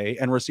up today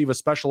and receive a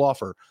special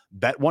offer.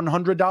 Bet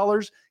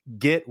 $100,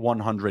 get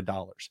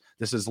 $100.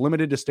 This is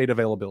limited to state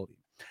availability.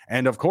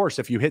 And of course,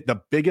 if you hit the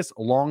biggest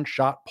long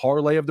shot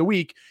parlay of the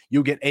week,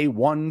 you get a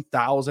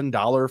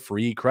 $1,000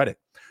 free credit.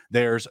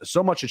 There's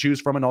so much to choose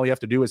from, and all you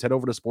have to do is head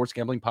over to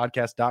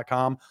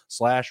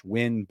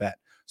sportsgamblingpodcast.com/WynnBET.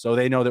 So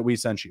they know that we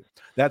sent you.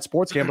 That's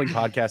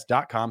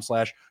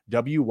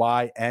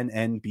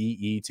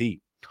sportsgamblingpodcast.com/WYNNBET.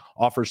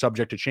 Offer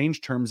subject to change,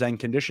 terms and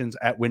conditions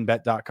at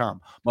wynnbet.com.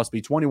 Must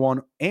be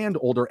 21 and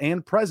older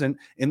and present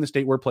in the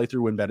state where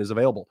playthrough WynnBET is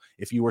available.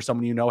 If you or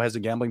someone you know has a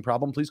gambling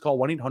problem, please call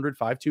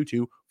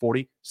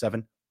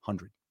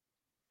 1-800-522-4700.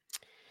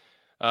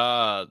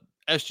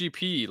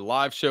 SGP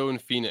live show in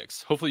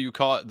Phoenix. Hopefully you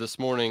caught this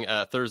morning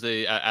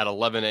Thursday at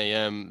 11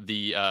 a.m.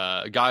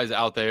 The guys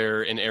out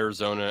there in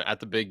Arizona at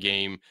the big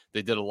game,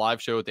 they did a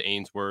live show at the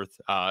Ainsworth.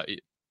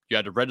 You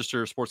had to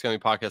register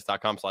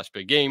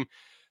sportsgamblingpodcast.com/big game.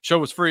 Show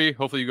was free.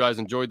 Hopefully you guys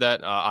enjoyed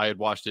that. I had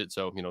watched it,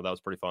 so that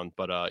was pretty fun.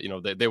 But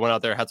they went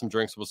out there, had some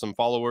drinks with some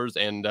followers,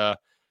 and it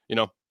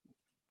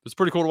was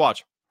pretty cool to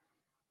watch.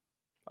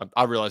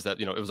 I realized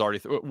that it was already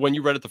when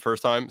you read it the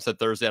first time, it said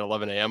Thursday at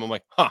 11 a.m. I'm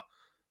like,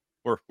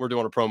 we're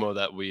doing a promo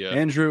that we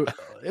Andrew,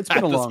 it's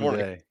been a long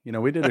day.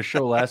 We did a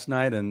show last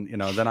night, and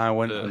then I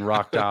went and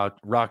rocked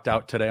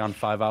out today on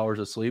 5 hours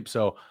of sleep.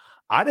 So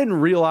I didn't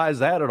realize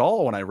that at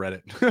all when I read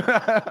it.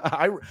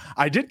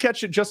 I did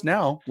catch it just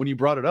now when you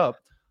brought it up.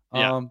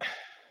 Yeah.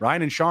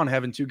 Ryan and Sean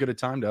having too good a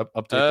time to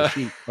update the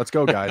sheet. Let's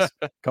go, guys.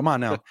 Come on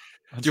now.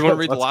 Do you want to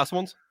read the last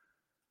ones?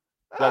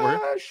 Sure,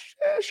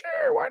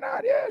 why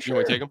not? Yeah, sure. You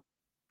want to take them?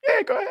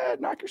 Yeah, go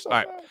ahead. Knock yourself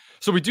out.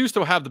 So we do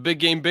still have the big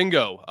game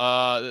bingo.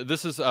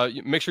 This is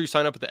make sure you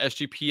sign up with the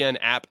SGPN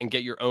app and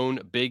get your own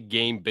big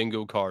game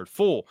bingo card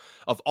full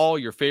of all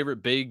your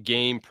favorite big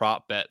game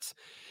prop bets.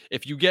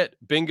 If you get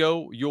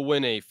bingo, you'll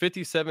win a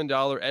 $57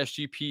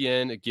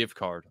 SGPN gift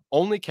card.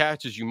 Only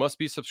catch is you must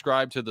be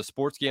subscribed to the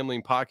Sports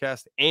Gambling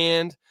Podcast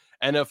and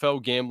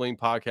NFL Gambling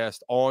Podcast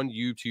on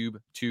YouTube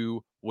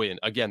to win.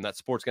 Again, that's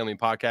Sports Gambling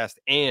Podcast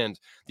and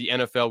the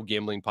NFL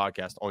Gambling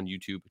Podcast on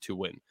YouTube to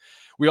win.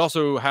 We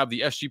also have the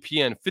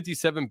SGPN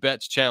 57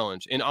 Bets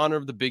Challenge. In honor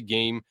of the big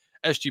game,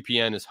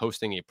 SGPN is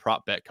hosting a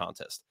prop bet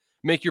contest.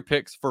 Make your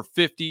picks for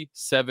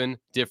 57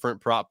 different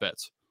prop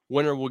bets.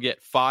 Winner will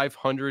get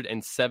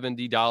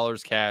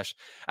 $570 cash,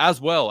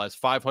 as well as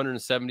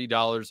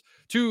 $570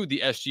 to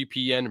the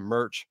SGPN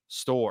merch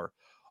store.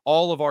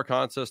 All of our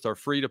contests are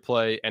free to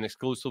play and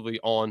exclusively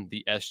on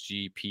the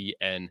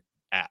SGPN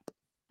app.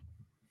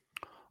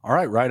 All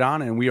right, right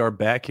on. And we are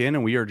back in,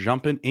 and we are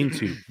jumping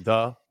into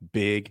the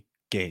big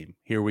game.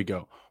 Here we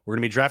go. We're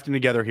going to be drafting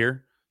together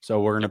here. So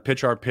we're going to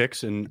pitch our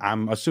picks, and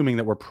I'm assuming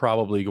that we're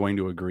probably going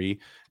to agree.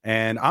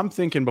 And I'm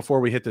thinking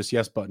before we hit this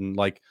yes button,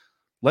 like,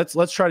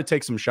 let's try to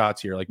take some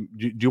shots here. Like,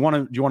 do you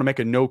want to make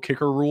a no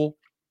kicker rule?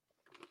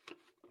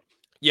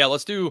 Yeah,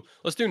 let's do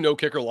no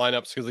kicker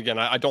lineups, because again,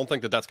 I don't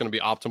think that's going to be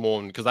optimal,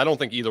 and because I don't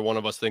think either one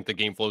of us think the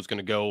game flow is going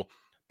to go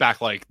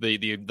back like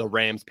the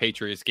Rams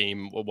Patriots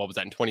game. What was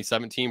that in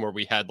 2017 where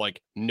we had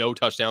like no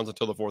touchdowns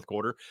until the fourth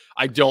quarter?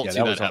 I don't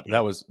see that happening.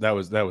 That was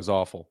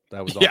awful.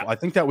 That was awful. I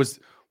think that was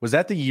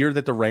that the year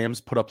that the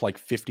Rams put up like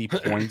 50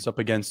 points up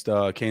against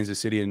Kansas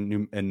City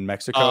and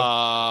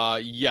Mexico?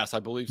 Yes, I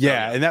believe so.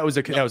 Yeah, and that was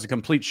a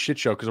complete shit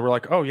show, because we're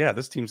like, oh yeah,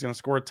 this team's going to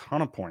score a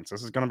ton of points.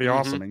 This is going to be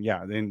awesome. And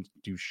yeah, they didn't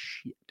do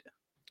shit.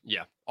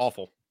 Yeah,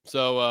 awful.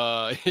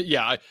 So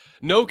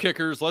no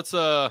kickers. Let's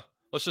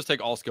just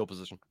take all skill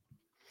position.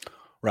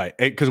 Right,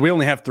 because we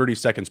only have 30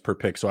 seconds per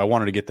pick, so I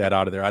wanted to get that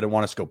out of there. I didn't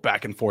want us to go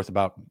back and forth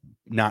about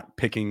not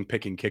picking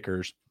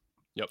kickers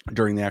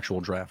during the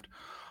actual draft.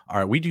 All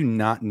right, we do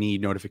not need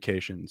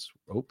notifications.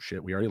 Oh,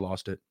 shit, we already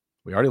lost it.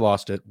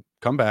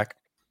 Come back.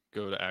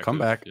 Go to active. Come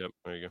back. Yep,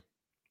 there you go.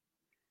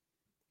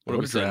 What are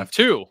we saying?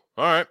 2. All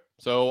right,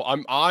 so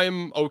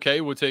I'm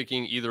okay with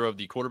taking either of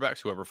the quarterbacks,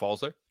 whoever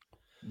falls there.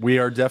 We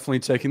are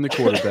definitely taking the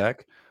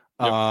quarterback.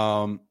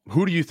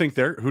 Who do you think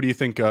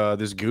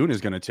this goon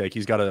is going to take?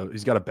 He's got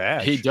a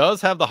badge. He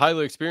does have the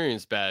highly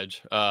experienced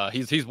badge.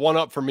 He's one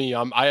up for me.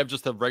 I have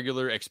just a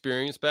regular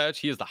experience badge.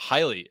 He is the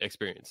highly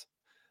experienced.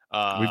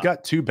 We've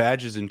got 2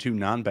 badges and 2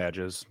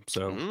 non-badges,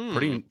 so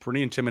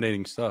pretty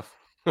intimidating stuff.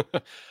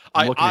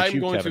 I'm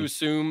going to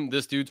assume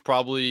this dude's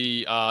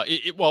probably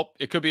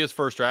it could be his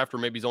first draft, or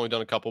maybe he's only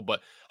done a couple, but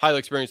highly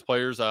experienced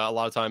players a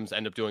lot of times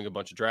end up doing a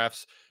bunch of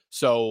drafts.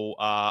 So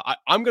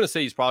I'm going to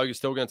say he's probably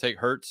still going to take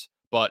Hurts,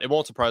 but it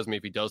won't surprise me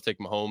if he does take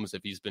Mahomes,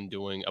 if he's been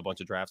doing a bunch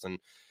of drafts and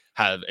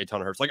have a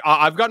ton of Hurts. Like,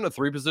 I've gotten a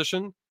 3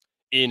 position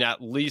in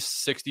at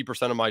least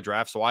 60% of my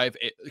drafts. So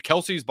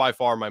Kelsey's by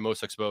far my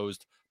most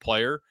exposed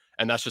player,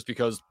 and that's just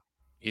because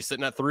he's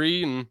sitting at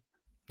 3, and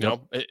you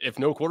know, if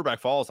no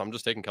quarterback falls, I'm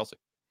just taking Kelsey.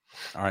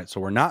 All right, so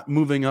we're not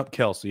moving up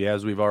Kelsey,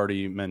 as we've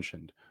already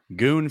mentioned.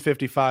 Goon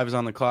 55 is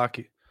on the clock.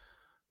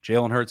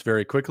 Jalen Hurts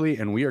very quickly,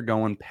 and we are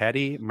going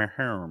Patty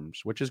Mahomes,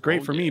 which is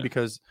great for me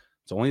because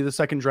it's only the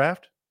second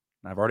draft,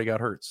 and I've already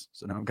got Hurts,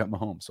 so now I've got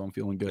Mahomes, so I'm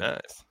feeling good.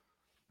 Nice.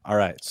 All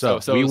right, so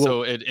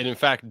it in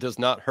fact does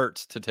not hurt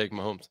to take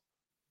Mahomes.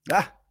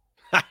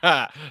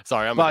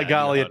 Sorry, by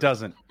golly, it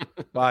doesn't.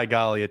 By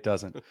golly, it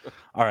doesn't.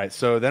 All right,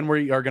 so then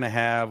we are going to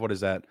have, what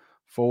is that?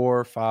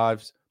 4,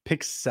 5,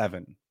 pick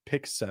 7.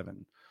 Pick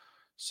 7.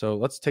 So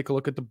let's take a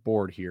look at the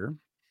board here.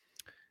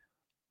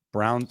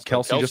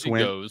 Kelsey just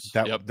went. Goes.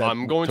 That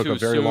I'm going took to a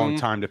very long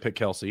time to pick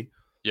Kelsey.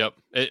 Yep.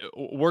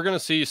 We're going to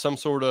see some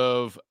sort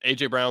of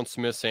A.J. Brown,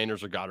 Smith,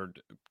 Sanders, or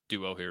Goddard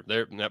duo here.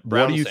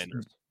 Brown and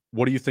Sanders.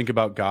 What do you think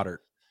about Goddard?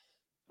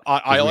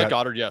 I like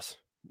Goddard, yes.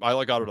 I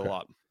like Goddard a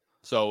lot.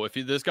 So if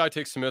this guy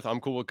takes Smith,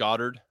 I'm cool with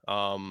Goddard.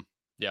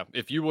 Yeah.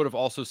 If you would have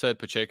also said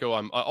Pacheco,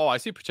 I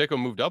see Pacheco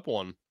moved up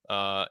one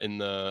in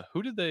the –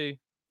 who did they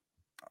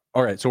 –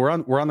 All right, so we're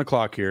on the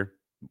clock here.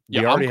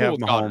 We already have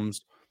Mahomes. Goddard.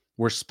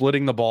 We're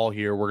splitting the ball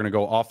here. We're going to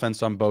go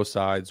offense on both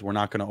sides. We're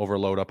not going to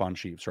overload up on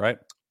Chiefs, right?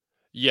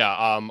 Yeah,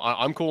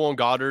 I'm cool on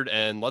Goddard,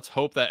 and let's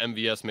hope that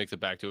MVS makes it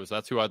back to us.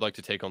 That's who I'd like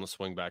to take on the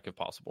swing back if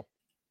possible.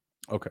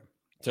 Okay.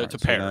 To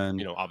pair,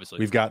 obviously.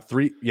 We've got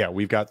 3. Yeah,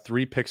 we've got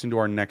 3 picks into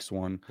our next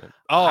one.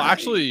 Oh,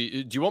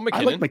 actually, do you want McKinnon?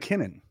 I like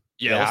McKinnon.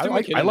 Yeah, I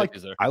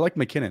like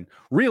McKinnon.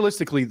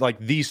 Realistically, like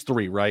these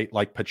 3, right?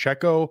 Like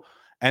Pacheco,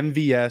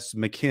 MVS,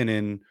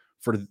 McKinnon,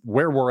 for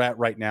where we're at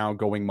right now,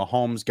 going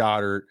Mahomes,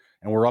 Goddard,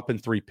 and we're up in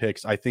 3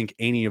 picks. I think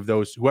any of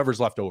those, whoever's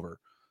left over.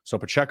 So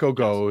Pacheco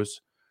goes.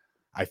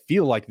 I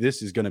feel like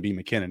this is going to be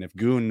McKinnon. If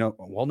Goon,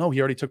 no, he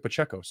already took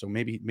Pacheco, so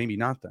maybe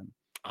not then.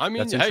 I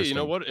mean, hey, you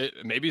know what?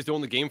 Maybe he's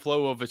doing the game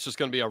flow of it's just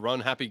going to be a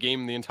run-happy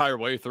game the entire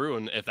way through,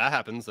 and if that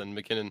happens, then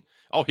McKinnon.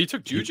 Oh, he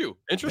took Juju.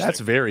 Interesting. That's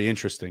very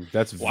interesting.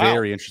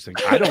 Very interesting.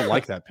 I don't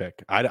like that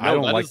pick. I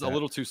don't like that. A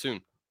little too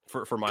soon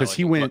for my because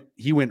he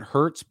went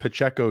Hurts,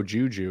 Pacheco,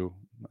 Juju.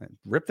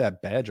 Rip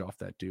that badge off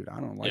that dude. I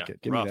don't like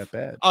it. Give me that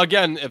badge.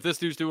 Again, if this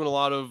dude's doing a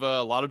lot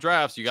of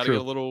drafts, you got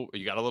to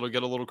get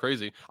a little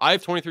crazy. I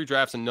have 23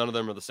 drafts and none of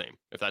them are the same.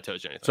 If that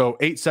tells you anything. So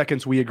 8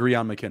 seconds, we agree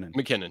on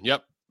McKinnon.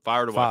 Yep.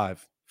 Fired away.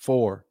 5,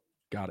 4.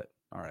 Got it.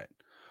 All right.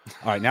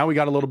 Now we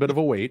got a little bit of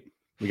a wait.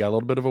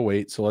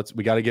 So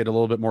we got to get a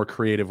little bit more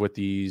creative with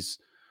these.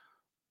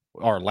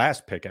 Our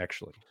last pick,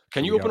 actually.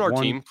 Can you open our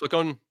team? Click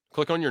on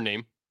your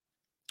name.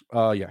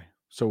 Yeah.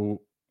 So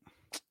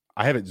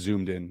I have it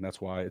zoomed in.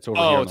 That's why it's over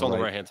here. Oh, it's on the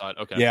right hand side.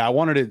 Okay. Yeah, I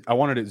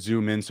wanted it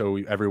zoom in so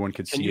everyone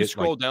could see it. Can you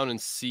scroll down and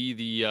see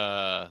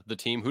the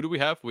team? Who do we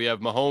have? We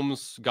have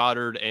Mahomes,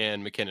 Goddard,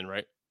 and McKinnon,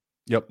 right?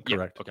 Yep,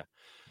 correct. Okay.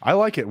 I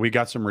like it. We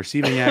got some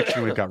receiving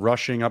action. We've got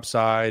rushing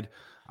upside.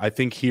 I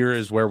think here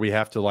is where we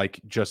have to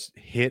just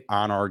hit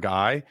on our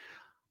guy.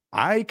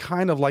 I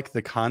kind of like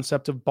the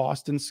concept of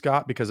Boston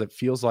Scott because it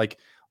feels like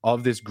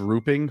of this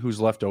grouping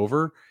who's left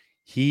over,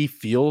 he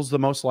feels the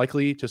most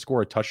likely to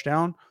score a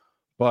touchdown,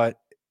 but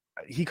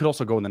he could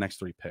also go in the next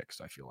 3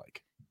 picks, I feel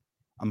like.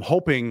 I'm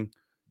hoping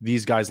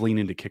these guys lean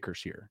into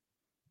kickers here.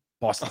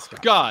 Boston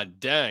Scott. God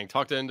dang.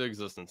 Talk that into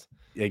existence.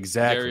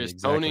 Exactly.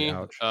 Tony.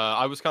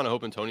 I was kind of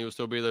hoping Tony would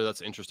still be there.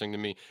 That's interesting to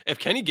me. If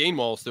Kenny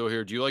Gainwell is still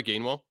here, do you like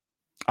Gainwell?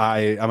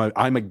 I'm a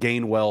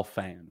Gainwell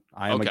fan.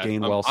 I'm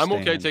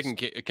okay taking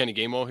Kenny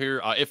Gainwell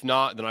here. If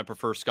not, then I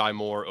prefer Sky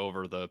Moore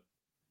over the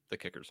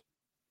kickers.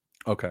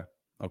 Okay.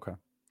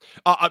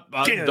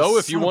 Though,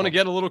 if you want to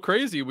get a little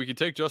crazy, we could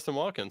take Justin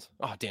Watkins.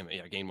 Oh, damn it.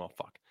 Yeah, Gainwell.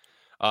 Fuck.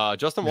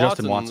 Justin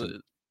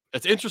Watson.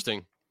 It's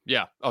interesting.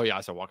 Yeah. Oh, yeah.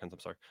 I said Watkins. I'm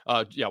sorry.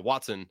 Yeah,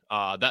 Watson.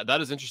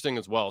 That is interesting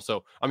as well.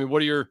 So, I mean,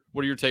 what are your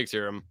takes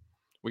here?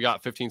 We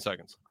got 15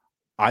 seconds.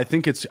 I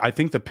think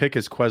the pick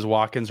is Quez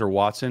Watkins or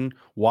Watson.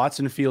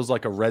 Watson feels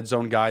like a red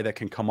zone guy that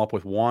can come up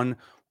with one.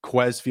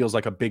 Quez feels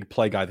like a big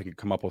play guy that can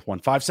come up with one.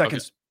 5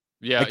 seconds.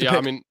 Okay. Yeah.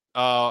 I mean,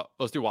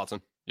 let's do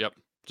Watson. Yep.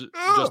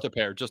 Just a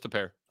pair.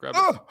 Grab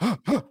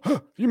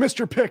it. You missed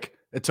your pick.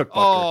 It took Bucker.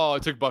 Oh,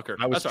 it took Bucker.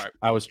 That's all right.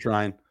 I was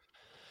trying.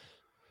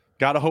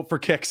 Gotta hope for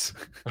kicks.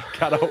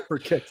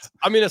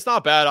 I mean, it's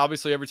not bad.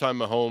 Obviously, every time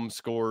Mahomes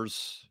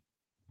scores,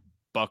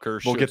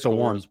 Bucker will get the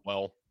one as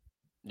well.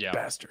 Yeah.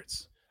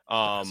 Bastards.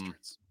 Yeah.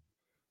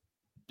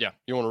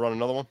 You want to run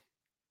another one?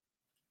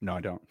 No,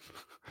 I don't.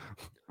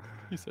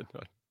 He said no.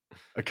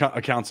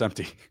 Account's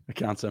empty.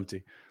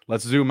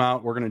 Let's zoom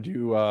out. We're going to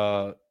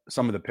do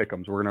some of the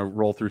pick'ems. We're going to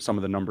roll through some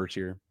of the numbers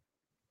here.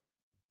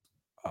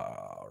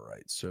 All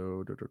right.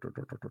 So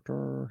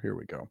here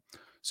we go.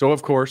 So,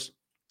 of course,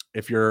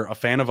 if you're a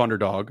fan of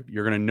Underdog,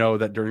 you're going to know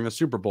that during the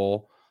Super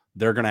Bowl,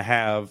 they're going to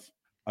have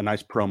a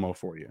nice promo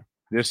for you.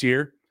 This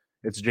year,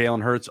 it's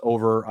Jalen Hurts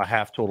over a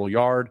half total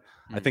yard.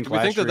 I think Do we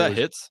think that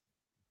hits?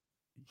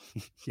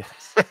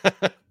 Yes.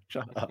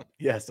 Shut up.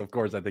 Yes, of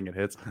course, I think it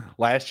hits.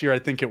 Last year, I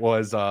think it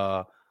was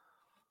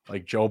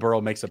like Joe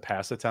Burrow makes a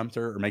pass attempt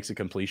or makes a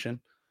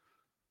completion.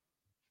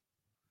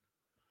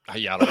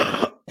 Yeah, I don't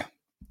know.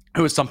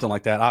 It was something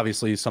like that.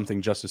 Obviously,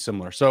 something just as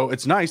similar. So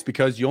it's nice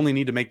because you only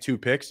need to make 2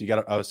 picks. You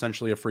got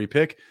essentially a free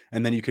pick,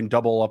 and then you can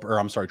triple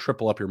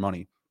up your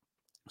money.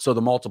 So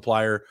the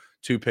multiplier,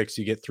 2 picks,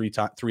 you get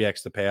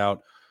 3x the payout.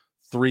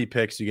 3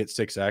 picks, you get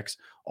 6x.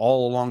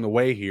 All along the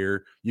way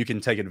here, you can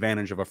take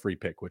advantage of a free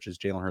pick, which is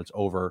Jalen Hurts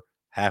over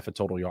half a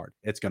total yard.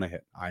 It's going to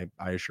hit, I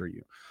assure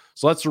you.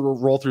 So let's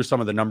roll through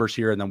some of the numbers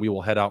here, and then we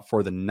will head out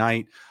for the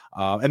night.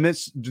 And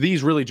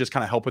these really just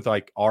kind of help with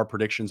like our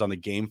predictions on the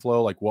game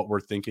flow, like what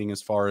we're thinking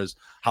as far as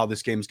how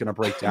this game is going to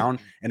break down.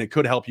 And it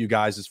could help you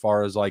guys as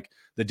far as like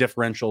the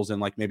differentials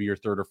and like maybe your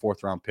 3rd or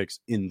 4th round picks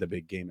in the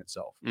big game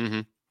itself.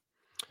 Mm-hmm.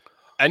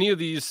 Any of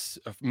these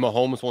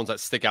Mahomes ones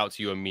that stick out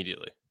to you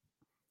immediately?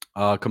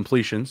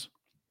 Completions.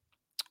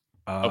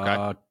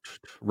 Okay.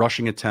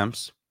 Rushing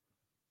attempts.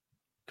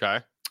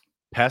 Okay.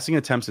 Passing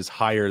attempts is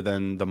higher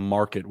than the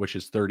market, which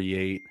is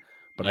 38,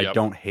 but Yep. I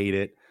don't hate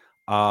it.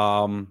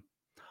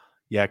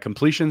 Yeah,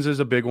 completions is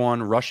a big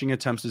one. Rushing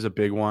attempts is a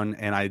big one,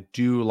 and I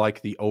do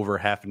like the over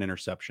half an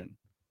interception.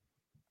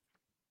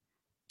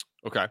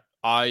 Okay.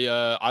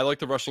 I like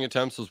the rushing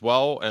attempts as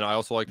well, and I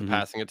also like the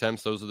passing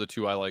attempts. Those are the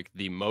 2 I like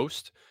the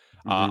most.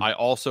 I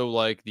also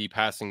like the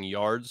passing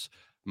yards.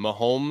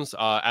 Mahomes,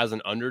 as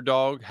an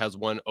underdog, has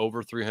won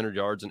over 300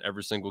 yards in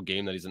every single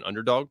game that he's an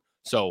underdog.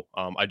 So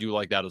I do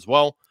like that as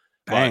well.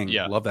 Bang. But,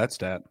 yeah. Love that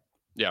stat.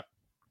 Yeah.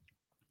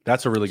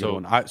 That's a really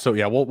good one.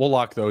 Yeah, we'll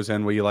lock those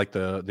in. We like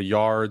the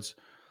yards.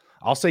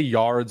 I'll say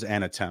yards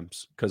and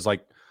attempts because,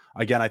 like,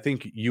 again, I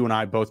think you and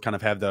I both kind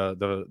of have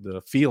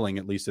the feeling,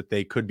 at least, that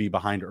they could be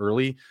behind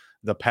early.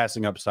 The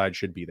passing upside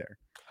should be there.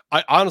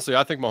 I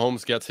think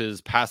Mahomes gets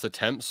his pass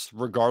attempts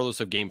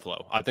regardless of game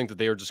flow. I think that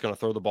they are just going to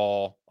throw the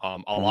ball a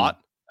lot.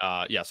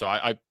 Yeah, so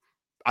I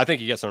think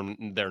he gets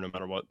them there no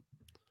matter what.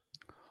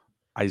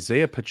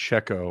 Isaiah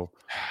Pacheco,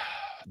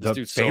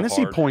 the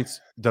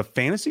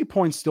fantasy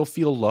points still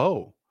feel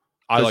low.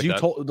 I like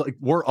that. Like,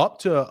 we're up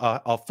to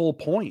a full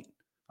point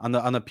on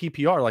the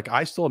PPR. Like,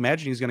 I still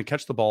imagine he's going to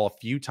catch the ball a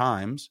few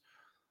times.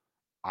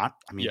 I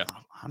mean, yeah,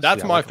 honestly,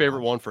 that's my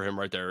favorite one for him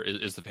right there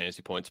is the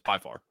fantasy points by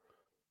far.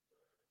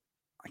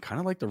 I kind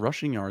of like the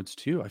rushing yards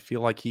too. I feel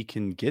like he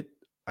can get.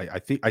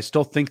 I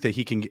still think that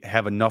he can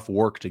have enough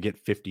work to get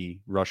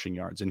 50 rushing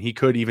yards, and he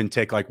could even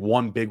take like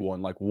one big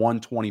one, like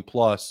 120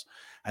 plus,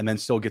 and then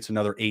still gets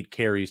another 8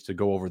 carries to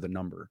go over the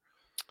number.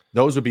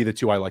 Those would be the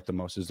 2 I like the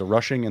most: is the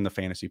rushing and the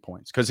fantasy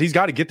points, because he's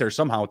got to get there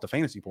somehow with the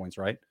fantasy points,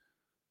 right?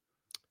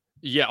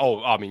 Yeah.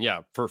 Oh, I mean, yeah,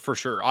 for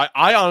sure.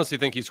 I honestly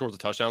think he scores a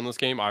touchdown in this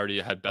game. I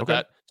already had bet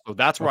that, so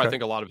that's where I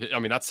think a lot of it. I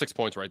mean, that's 6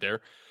 points right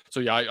there. So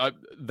yeah,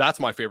 that's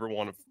my favorite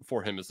one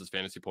for him is his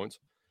fantasy points.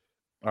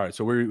 All right,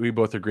 so we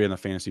both agree on the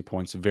fantasy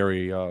points.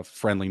 Very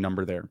friendly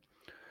number there.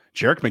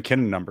 Jerick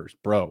McKinnon numbers,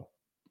 bro.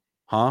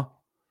 Huh?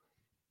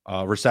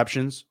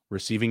 Receptions,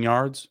 receiving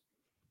yards,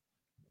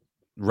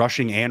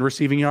 rushing and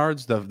receiving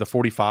yards, the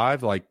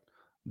 45, like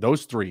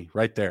those 3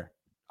 right there.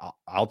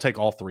 I'll take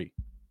all 3.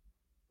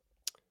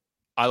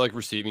 I like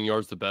receiving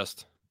yards the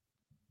best.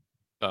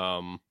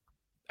 And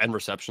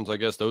receptions, I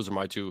guess. Those are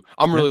my 2.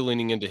 I'm really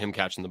leaning into him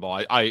catching the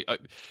ball.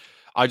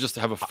 I just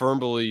have a firm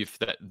belief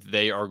that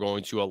they are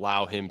going to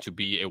allow him to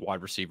be a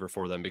wide receiver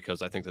for them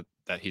because I think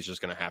that he's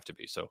just going to have to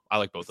be. So I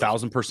like both.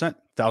 1,000%.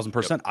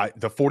 1,000%.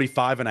 The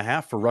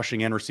 45.5 for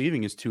rushing and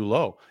receiving is too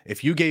low.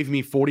 If you gave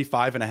me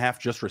 45.5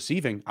 just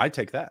receiving, I'd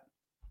take that.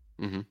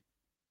 Mm-hmm.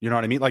 You know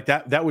what I mean? Like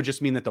that would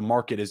just mean that the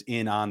market is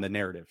in on the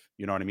narrative.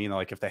 You know what I mean?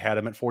 Like if they had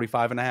him at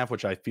 45.5,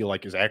 which I feel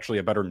like is actually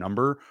a better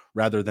number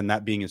rather than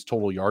that being his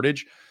total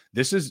yardage.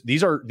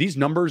 These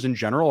numbers in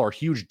general are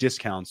huge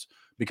discounts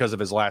because of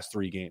his last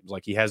 3 games.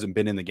 Like he hasn't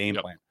been in the game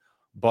plan,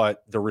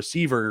 but the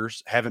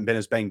receivers haven't been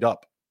as banged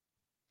up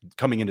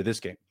coming into this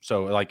game.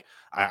 So like,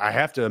 I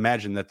have to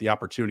imagine that the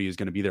opportunity is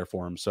going to be there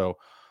for him. So,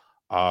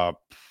 I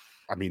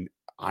mean,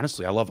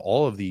 honestly, I love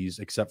all of these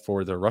except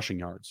for the rushing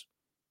yards.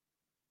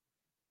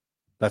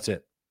 That's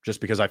it.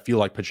 Just because I feel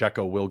like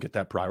Pacheco will get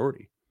that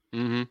priority.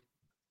 Mm-hmm.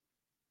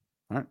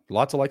 All right.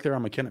 Lots to like there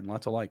on McKinnon.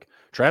 Lots to like.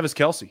 Travis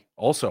Kelce,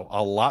 also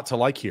a lot to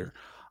like here.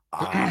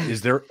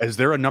 Is there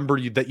a number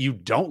that you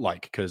don't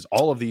like? Because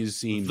all of these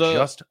seem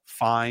just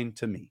fine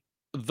to me.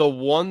 The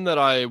one that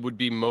I would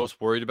be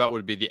most worried about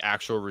would be the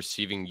actual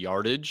receiving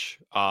yardage.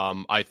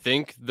 I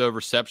think the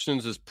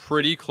receptions is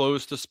pretty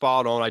close to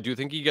spot on. I do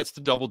think he gets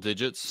to double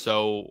digits,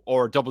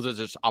 or double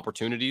digits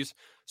opportunities.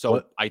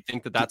 So I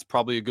think that's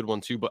probably a good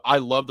one too. But I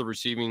love the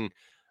receiving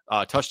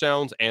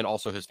touchdowns and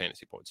also his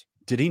fantasy points.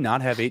 Did he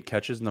not have 8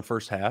 catches in the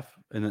first half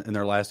in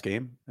their last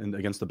game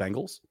against the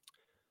Bengals?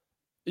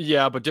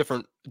 Yeah, but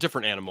different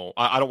animal.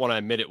 I don't want to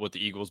admit it with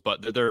the Eagles,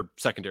 but their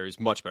secondary is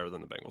much better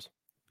than the Bengals.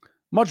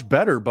 Much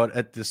better, but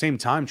at the same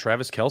time,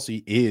 Travis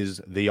Kelce is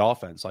the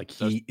offense. Like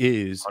he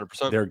is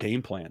 100%. Their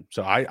game plan.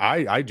 So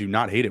I do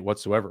not hate it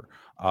whatsoever.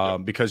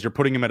 Because you're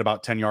putting him at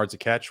about 10 yards a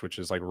catch, which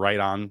is like right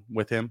on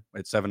with him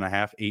at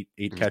 7.5,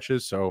 8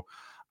 catches. So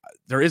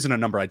there isn't a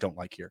number I don't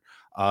like here.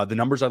 The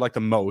numbers I like the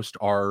most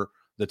are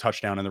the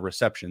touchdown and the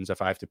receptions.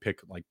 If I have to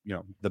pick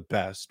the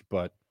best,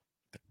 but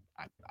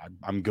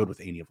I'm good with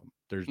any of them.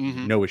 There's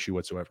no issue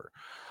whatsoever.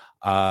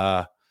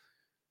 I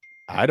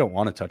don't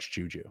want to touch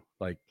Juju.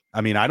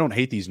 I don't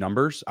hate these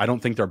numbers. I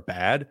don't think they're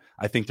bad.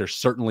 I think they're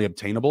certainly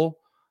obtainable.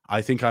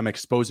 I think I'm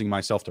exposing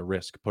myself to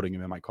risk putting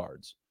him in my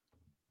cards.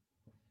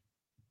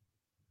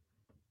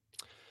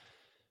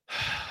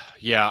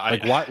 Yeah,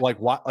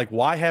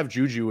 why have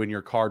Juju in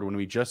your card when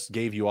we just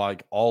gave you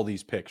like all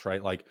these picks,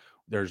 right? Like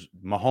there's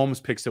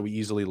Mahomes picks that we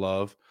easily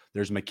love.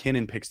 There's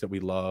McKinnon picks that we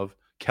love.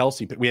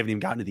 Kelsey, we haven't even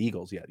gotten to the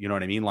Eagles yet. You know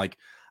what I mean? Like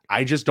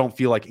I just don't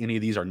feel like any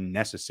of these are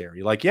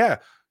necessary. Like, yeah,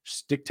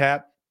 stick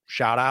tap,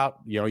 shout out.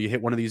 You know, you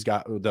hit one of these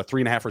guys, the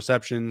 3.5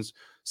 receptions,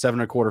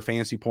 7.25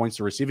 fantasy points,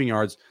 the receiving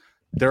yards.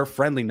 They're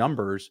friendly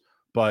numbers,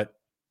 but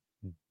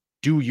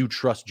do you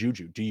trust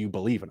Juju? Do you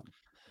believe in him?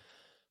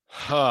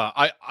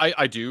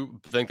 I do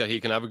think that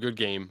he can have a good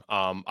game.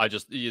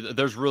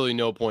 There's really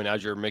no point,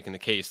 as you're making the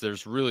case,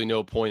 there's really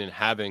no point in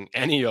having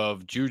any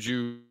of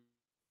Juju.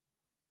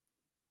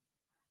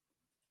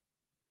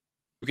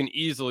 You can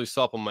easily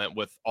supplement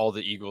with all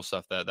the Eagle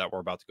stuff that we're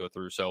about to go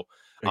through. So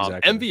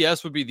Exactly.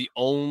 MVS would be the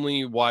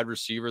only wide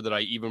receiver that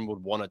I even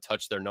would want to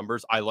touch their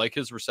numbers. I like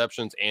his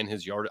receptions and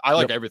his yard. I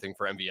like everything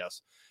for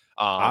MVS.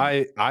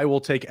 I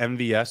will take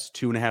MVS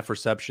 2.5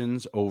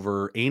 receptions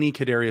over any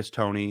Kadarius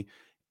Toney,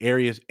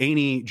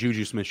 any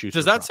Juju Smith-Schuster.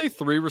 Does that say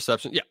 3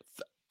 receptions? Yeah.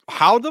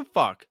 How the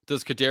fuck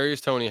does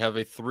Kadarius Toney have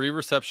a 3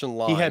 reception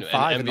line? He had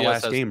 5 in the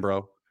last has, game,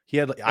 bro. He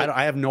had.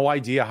 I have no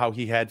idea how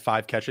he had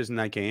 5 catches in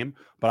that game,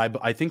 but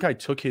I think I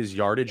took his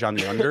yardage on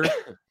the under.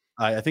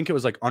 I think it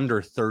was like under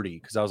 30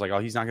 because I was like, oh,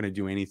 he's not going to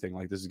do anything.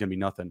 Like this is going to be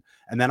nothing.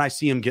 And then I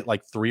see him get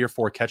like 3 or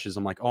 4 catches.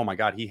 I'm like, oh my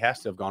god, he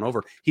has to have gone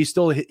over. He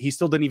still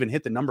didn't even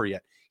hit the number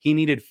yet. He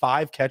needed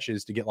 5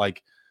 catches to get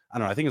like, I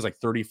don't know. I think it was like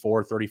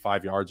 34,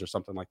 35 yards or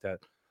something like that.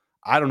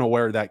 I don't know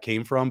where that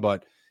came from,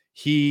 but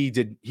he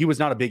was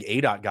not a big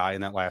ADOT guy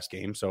in that last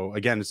game. So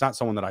again, it's not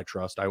someone that I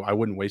trust. I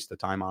wouldn't waste the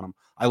time on him.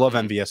 I love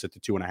MVS at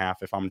the 2.5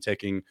 if I'm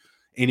taking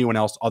anyone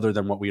else other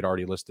than what we'd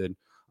already listed.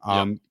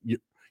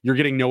 You're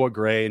getting Noah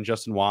Gray and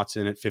Justin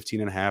Watson at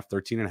 15.5,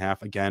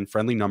 13.5. Again,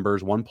 friendly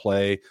numbers, one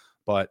play,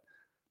 but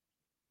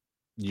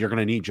you're going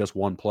to need just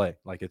one play.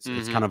 Like it's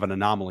kind of an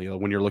anomaly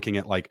when you're looking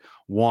at like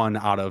 1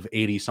 out of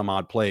 80 some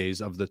odd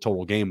plays of the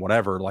total game,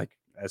 whatever. Like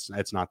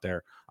it's not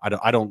there.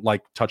 I don't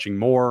like touching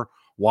Moore,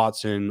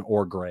 Watson,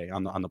 or Gray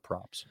on the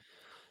props.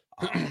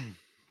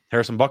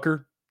 Harrison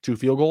Butker, 2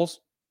 field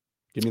goals.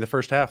 Give me the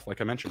first half, like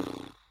I mentioned.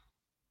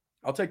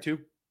 I'll take 2.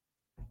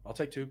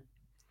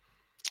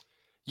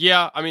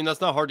 Yeah, I mean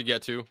that's not hard to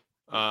get to.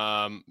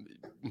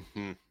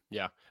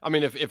 Yeah, I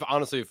mean if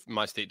honestly if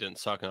my state didn't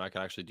suck and I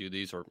could actually do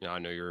these, or I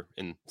know you're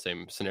in the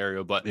same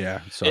scenario, but yeah,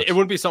 it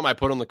wouldn't be something I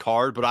put on the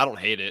card. But I don't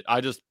hate it. I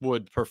just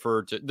would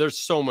prefer to. There's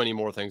so many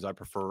more things I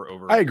prefer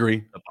over. I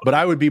agree, but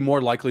I would be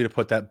more likely to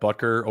put that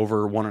Butker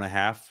over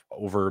 1.5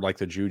 over like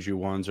the Juju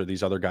ones or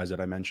these other guys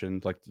that I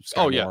mentioned, like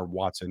Scott Moore,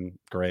 Watson,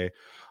 Gray.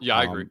 Yeah,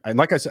 I agree. And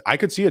like I said, I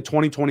could see a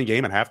 20-20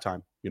 game at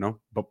halftime.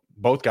 But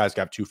both guys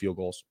got 2 field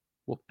goals.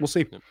 We'll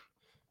see. Yeah.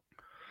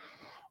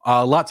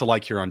 A lot to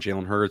like here on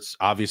Jalen Hurts.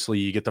 Obviously,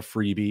 you get the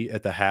freebie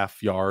at the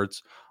half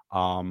yards.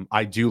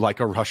 I do like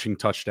a rushing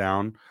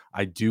touchdown.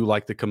 I do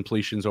like the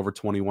completions over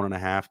 21.5,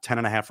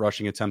 10.5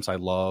 rushing attempts. I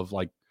love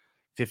like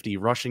 50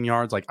 rushing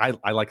yards. Like I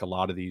like a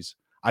lot of these.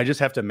 I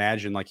just have to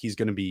imagine like he's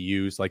going to be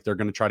used. Like they're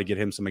going to try to get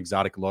him some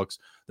exotic looks.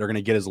 They're going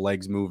to get his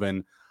legs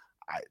moving.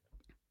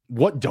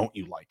 What don't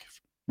you like?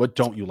 What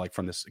don't you like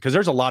from this? Because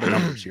there's a lot of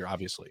numbers here,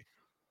 obviously.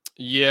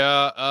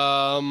 Yeah.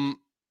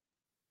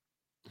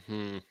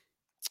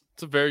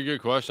 It's a very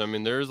good question. I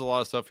mean, there's a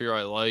lot of stuff here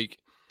I like.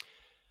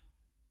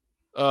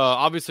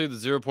 Obviously, the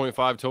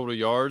 0.5 total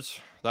yards.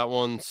 That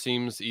one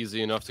seems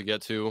easy enough to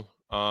get to.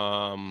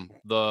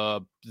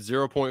 The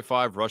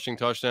 0.5 rushing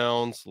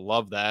touchdowns.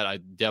 Love that. I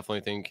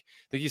definitely think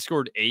he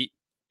scored 8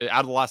 out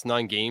of the last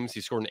 9 games.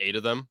 He scored in 8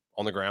 of them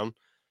on the ground.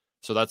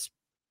 So that's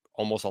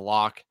almost a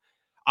lock.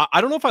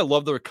 I don't know if I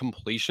love the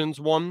completions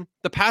one.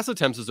 The pass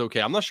attempts is okay.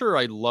 I'm not sure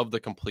I love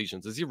the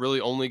completions. Is he really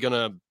only going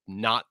to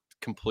not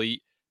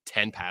complete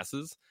 10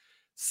 passes?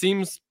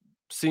 Seems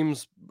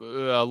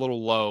a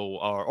little low,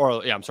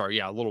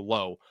 a little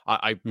low.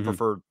 I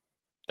prefer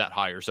that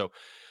higher. So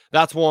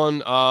that's one.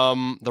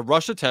 The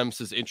rush attempts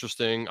is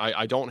interesting.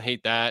 I don't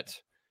hate that.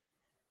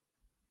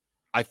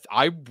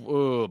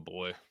 Oh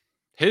boy,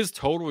 his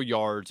total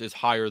yards is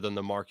higher than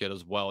the market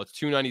as well. It's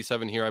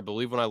 297 here. I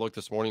believe when I looked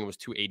this morning, it was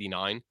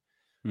 289.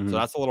 So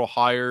that's a little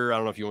higher. I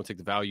don't know if you want to take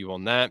the value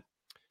on that.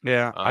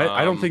 Yeah,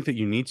 I don't think that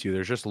you need to.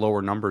 There's just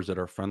lower numbers that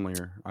are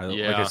friendlier. Like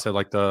I said,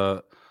 like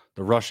the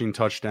rushing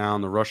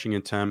touchdown, the rushing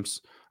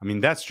attempts. I mean,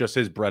 that's just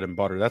his bread and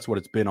butter. That's what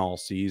it's been all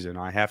season.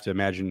 I have to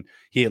imagine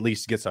he at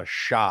least gets a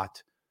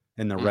shot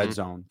in the red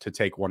zone to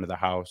take one to the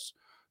house.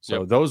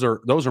 So those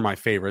are my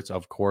favorites,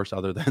 of course,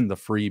 other than the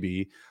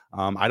freebie.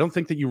 I don't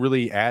think that you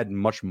really add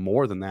much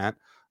more than that.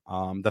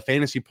 The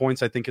fantasy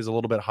points, I think, is a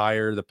little bit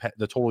higher.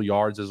 The total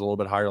yards is a little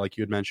bit higher, like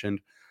you had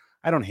mentioned.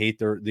 I don't hate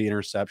the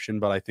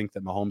interception, but I think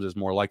that Mahomes is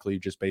more likely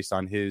just based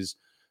on his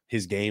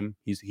game.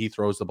 He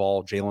throws the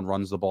ball, Jalen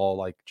runs the ball.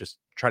 Like just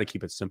try to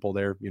keep it simple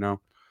there,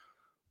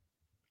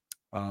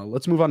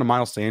 Let's move on to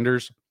Miles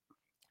Sanders.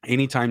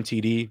 Anytime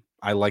TD,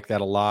 I like that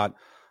a lot.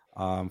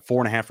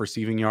 4.5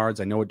 receiving yards.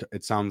 I know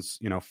it sounds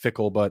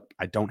fickle, but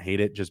I don't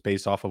hate it just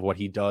based off of what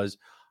he does.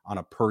 on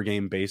a per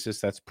game basis.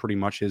 That's pretty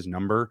much his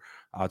number.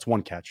 It's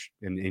one catch,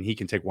 and he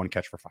can take one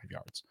catch for 5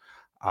 yards.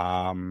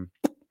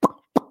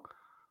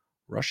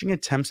 Rushing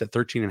attempts at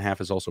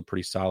 13.5 is also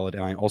pretty solid,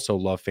 and I also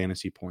love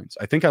fantasy points.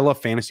 I think I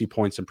love fantasy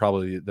points and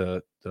probably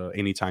the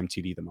anytime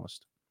TD the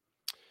most.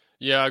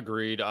 Yeah,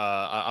 agreed.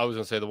 I was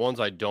gonna say the ones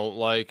I don't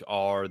like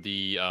are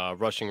the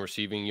rushing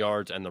receiving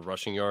yards and the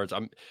rushing yards.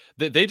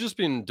 They just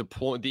been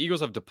deployed. The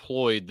Eagles have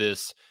deployed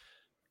this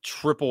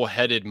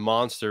triple-headed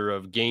monster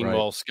of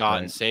Gainwell, Scott,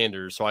 and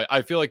Sanders. So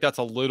I feel like that's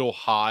a little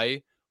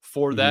high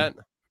for that.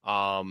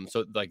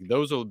 So like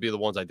those will be the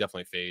ones I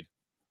definitely fade.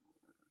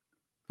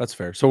 That's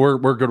fair. So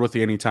we're good with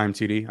the anytime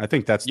TD. I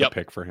think that's the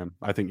pick for him.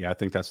 I think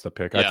that's the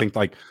pick. I think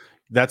like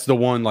that's the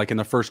one, like in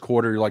the first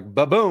quarter, you're like,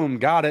 boom,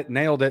 got it,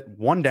 nailed it.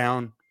 1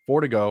 down, 4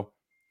 to go,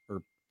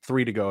 or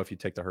 3 to go if you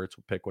take the Hurts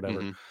pick,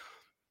 whatever.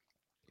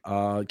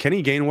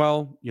 Kenny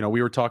Gainwell,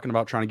 we were talking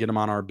about trying to get him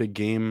on our big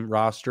game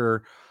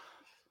roster.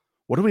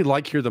 What do we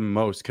like here the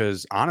most?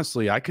 Because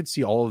honestly, I could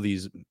see all of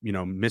these,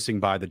 missing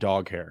by the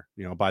dog hair,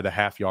 by the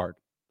half yard.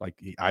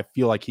 Like I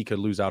feel like he could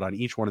lose out on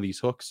each one of these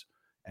hooks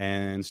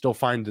and still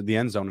find the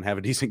end zone and have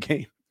a decent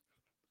game.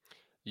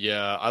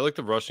 Yeah, I like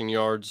the rushing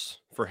yards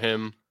for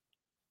him.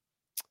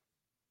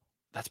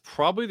 That's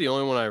probably the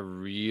only one I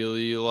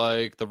really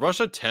like. The rush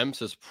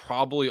attempts is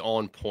probably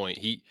on point.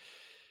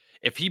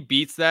 If he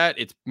beats that,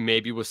 it's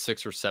maybe with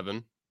 6 or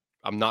 7.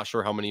 I'm not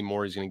sure how many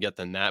more he's going to get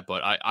than that,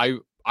 but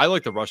I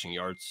like the rushing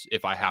yards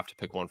if I have to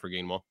pick one for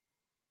Gainwell.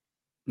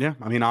 Yeah,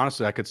 I mean,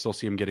 honestly, I could still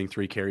see him getting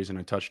 3 carries and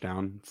a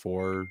touchdown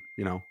for,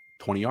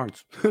 20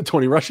 yards,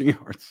 20 rushing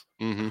yards,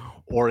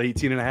 or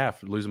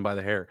 18.5, losing by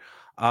the hair.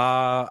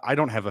 I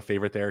don't have a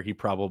favorite there. He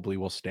probably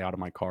will stay out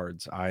of my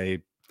cards. I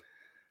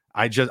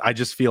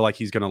just feel like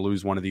he's going to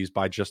lose one of these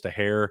by just a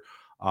hair.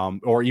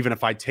 Or even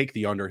if I take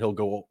the under, he'll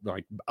go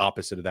like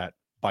opposite of that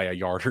by a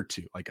yard or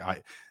 2. Like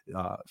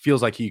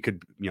feels like he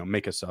could,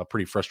 make us a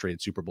pretty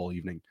frustrated Super Bowl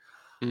evening.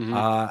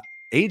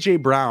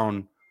 AJ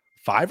Brown,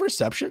 5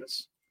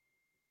 receptions.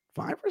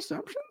 5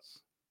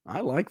 receptions.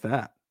 I like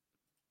that.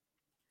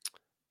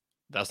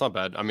 That's not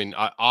bad. I mean,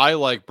 I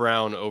like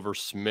Brown over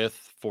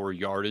Smith for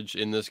yardage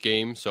in this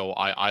game, so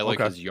I like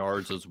his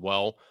yards as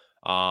well.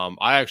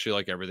 I actually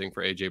like everything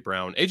for AJ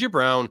Brown. AJ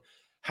Brown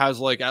has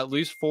like at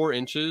least 4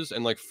 inches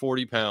and like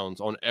 40 pounds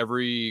on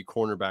every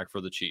cornerback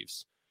for the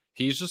Chiefs.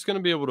 He's just going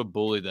to be able to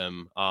bully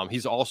them.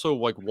 He's also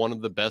like one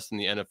of the best in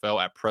the NFL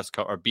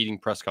at beating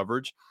press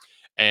coverage,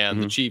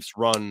 and the Chiefs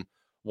run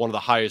one of the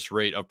highest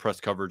rate of press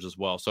coverage as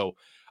well. So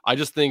I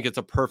just think it's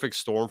a perfect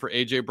storm for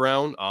AJ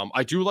Brown.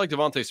 I do like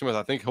Devontae Smith.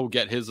 I think he'll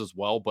get his as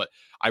well, but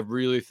I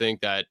really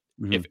think that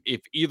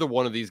if either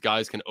one of these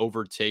guys can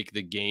overtake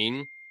the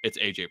gain, it's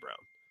AJ Brown.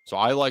 So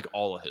I like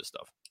all of his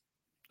stuff.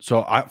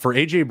 So for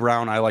AJ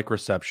Brown, I like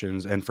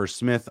receptions, and for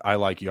Smith, I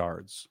like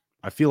yards.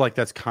 I feel like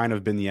that's kind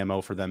of been the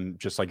MO for them,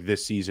 just like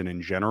this season in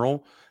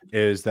general,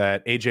 is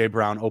that AJ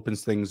Brown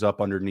opens things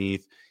up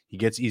underneath. He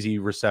gets easy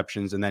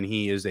receptions, and then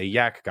he is a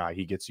yak guy.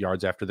 He gets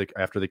yards after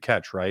the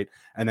catch, right?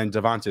 And then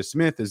Devonta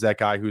Smith is that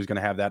guy who's going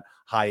to have that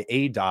high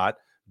A dot,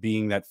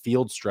 being that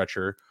field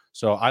stretcher.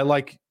 So I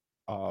like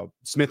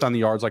Smith on the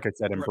yards, like I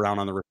said, and Brown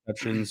on the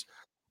receptions.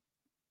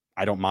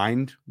 I don't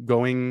mind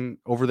going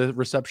over the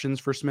receptions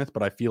for Smith,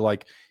 but I feel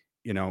like,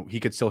 he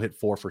could still hit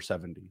 4 for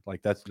 70.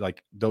 Like that's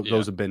like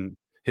those have been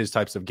his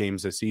types of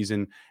games this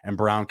season. And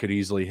Brown could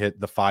easily hit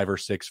the 5 or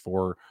 6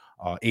 for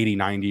 80,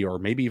 90, or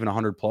maybe even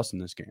 100 plus in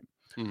this game.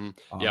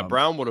 Yeah,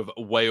 Brown would have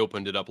way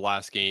opened it up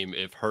last game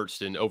if Hurts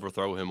didn't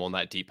overthrow him on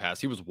that deep pass.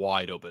 He was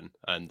wide open,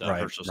 and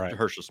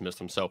Hurts just missed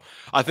him. So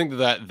I think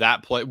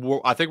that play,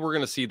 I think we're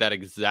going to see that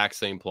exact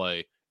same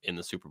play in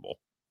the Super Bowl.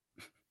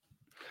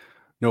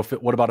 No,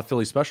 what about a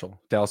Philly special?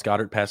 Dallas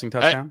Goedert passing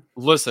touchdown?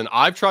 Hey, listen,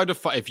 I've tried to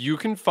find, if you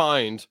can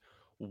find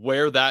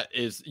where that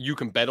is, you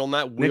can bet on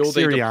that. Nick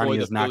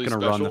Sirianni is not going to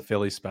run the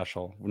Philly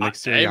special. Nick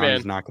Sirianni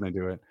is not going to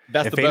do it.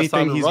 That's if the best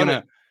time to run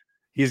it.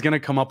 He's going to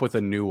come up with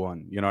a new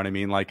one. You know what I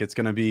mean? Like it's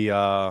going to be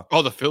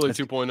the Philly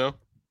 2.0.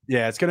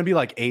 Yeah, it's going to be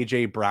like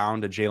AJ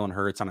Brown to Jalen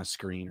Hurts on a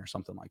screen or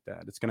something like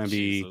that. It's going to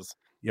be,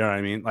 you know what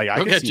I mean? Like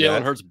I can see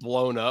Jalen Hurts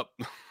blown up.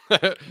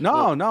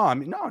 No. I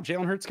mean, no.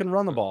 Jalen Hurts can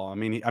run the ball. I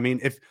mean,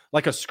 if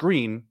like a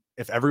screen,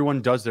 if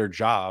everyone does their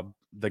job,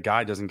 the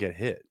guy doesn't get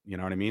hit. You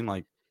know what I mean?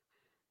 Like,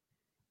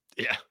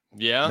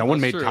 yeah. No one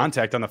made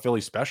contact on the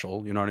Philly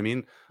special. You know what I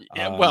mean?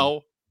 Yeah.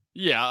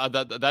 Yeah,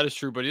 that is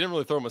true, but he didn't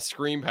really throw him a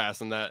screen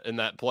pass in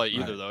that play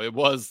either, though. It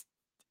was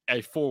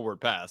a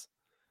forward pass.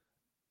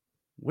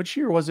 Which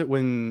year was it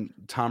when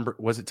Tom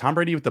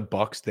Brady with the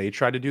Bucks? They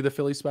tried to do the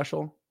Philly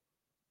special.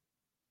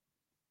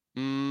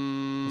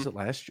 Was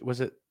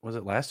it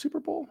last Super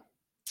Bowl?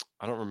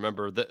 I don't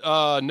remember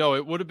that. No,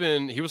 it would have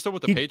been. He was still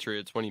with the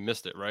Patriots when he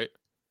missed it, right?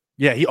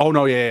 Yeah.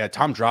 Yeah.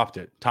 Tom dropped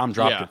it.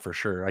 It for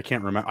sure. I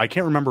can't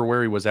remember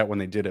where he was at when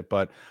they did it,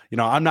 but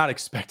I'm not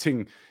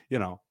expecting.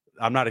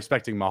 I'm not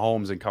expecting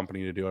Mahomes and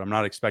company to do it. I'm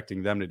not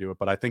expecting them to do it,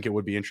 but I think it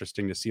would be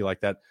interesting to see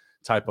like that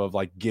type of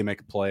like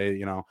gimmick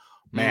play.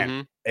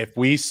 Man, if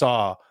we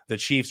saw the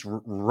Chiefs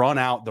run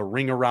out the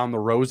ring around the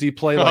rosy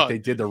play like they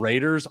did the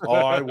Raiders,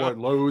 I would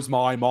lose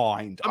my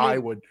mind. I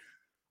would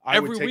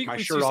take my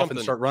shirt off and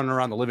start running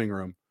around the living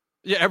room.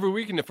 Yeah, every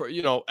week, and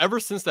ever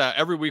since that,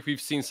 every week we've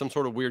seen some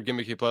sort of weird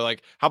gimmicky play.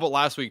 Like, how about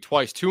last week,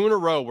 twice, 2 in a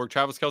row, where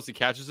Travis Kelce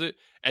catches it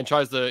and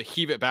tries to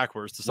heave it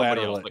backwards to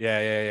somebody else. Like,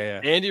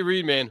 yeah. Andy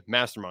Reid, man,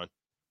 mastermind.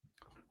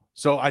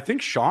 So I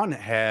think Sean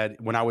had,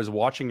 when I was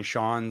watching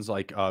Sean's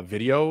like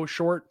video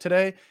short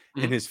today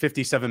in his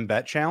 57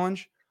 bet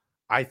challenge,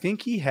 I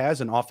think he has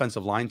an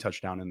offensive line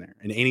touchdown in there,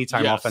 an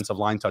anytime offensive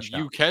line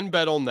touchdown. You can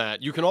bet on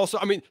that. You can also,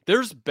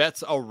 there's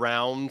bets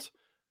around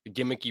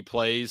gimmicky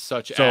plays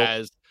such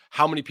as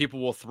how many people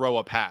will throw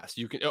a pass.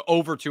 You can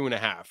over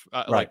 2.5.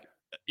 Right. Like,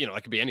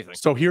 that could be anything.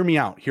 So hear me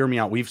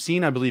out. We've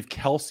seen, I believe,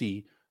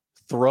 Kelce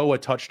throw a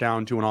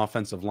touchdown to an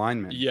offensive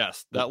lineman.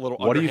 Yes, that little.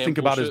 What do you think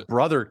about his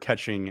brother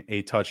catching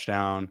a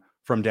touchdown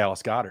from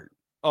Dallas Goedert?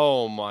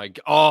 Oh my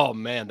god! Oh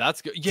man,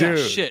 that's good. Yeah,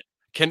 dude, shit.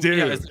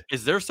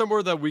 Is there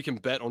somewhere that we can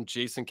bet on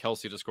Jason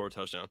Kelce to score a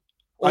touchdown?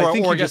 Or I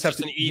think you just have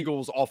an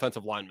Eagles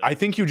offensive lineman. I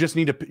think you just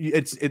need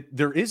to.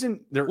 There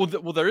isn't.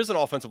 Well, there is an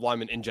offensive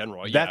lineman in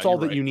general. That's all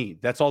that you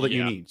need. That's all that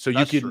you need. So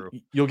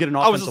you'll get an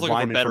offensive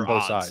lineman from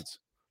both sides.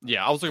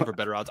 Yeah, I was looking for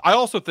better odds. I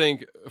also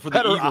think for the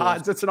better Eagles,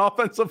 odds, it's an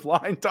offensive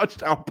line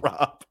touchdown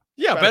prop.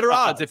 Yeah, better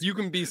odds if you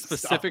can be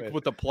specific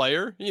with the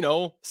player.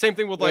 Same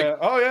thing with like. Yeah.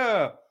 Oh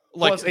yeah.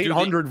 Like plus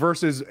 800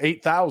 versus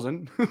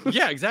 8,000.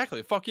 Yeah,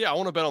 exactly. Fuck yeah, I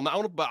want to bet on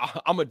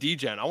that. I'm a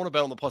DGen. I want to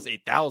bet on the plus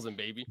 8,000,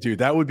 baby. Dude,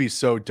 that would be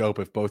so dope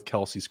if both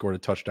Kelce scored a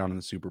touchdown in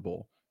the Super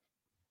Bowl.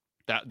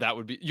 That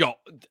would be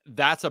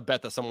that's a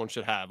bet that someone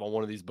should have on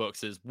one of these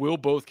books is will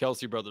both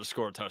Kelce brothers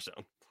score a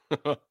touchdown?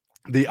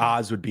 The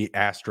odds would be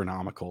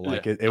astronomical.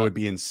 Like it would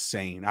be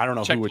insane. I don't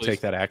know who would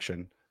take that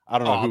action. I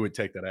don't know who would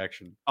take that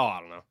action. Oh, I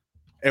don't know.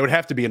 It would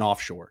have to be an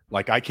offshore.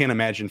 Like I can't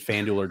imagine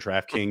FanDuel or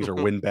DraftKings or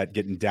WinBet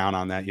getting down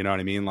on that. You know what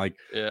I mean? Like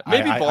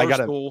maybe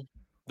Barstool.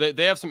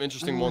 They have some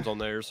interesting ones on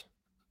theirs.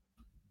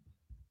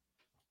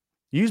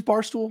 You use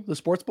Barstool, the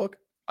sports book?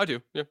 I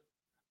do. Yeah.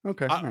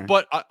 Okay. Right.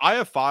 But I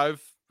have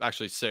 5,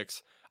 actually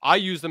 6. I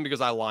use them because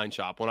I line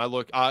shop. When I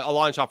look, I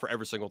line shop for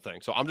every single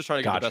thing. So I'm just trying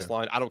to get the best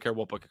line. I don't care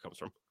what book it comes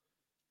from.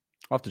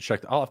 I'll have to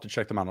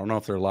check them out. I don't know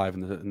if they're live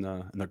in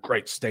the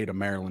great state of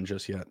Maryland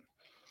just yet.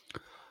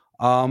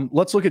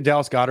 Let's look at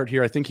Dallas Goedert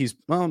here. I think we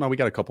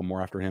got a couple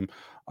more after him.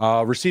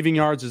 Receiving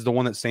yards is the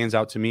one that stands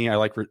out to me. I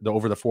like the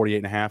over the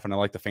 48.5, and I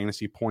like the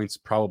fantasy points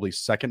probably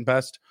second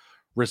best.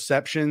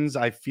 Receptions,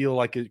 I feel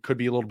like it could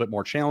be a little bit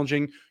more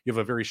challenging. You have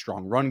a very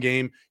strong run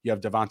game. You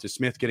have Devonta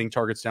Smith getting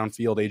targets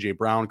downfield, AJ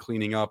Brown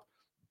cleaning up.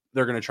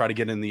 They're going to try to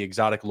get in the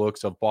exotic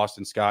looks of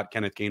Boston Scott,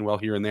 Kenneth Gainwell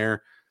here and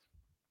there.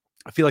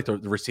 I feel like the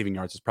receiving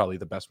yards is probably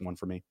the best one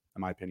for me,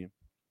 in my opinion.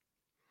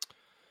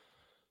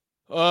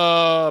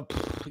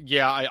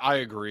 Yeah, I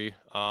agree.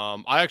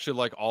 I actually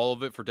like all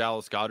of it for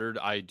Dallas Goedert.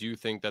 I do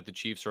think that the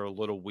Chiefs are a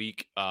little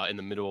weak in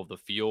the middle of the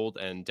field,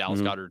 and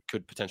Dallas Goedert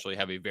could potentially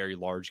have a very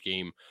large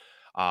game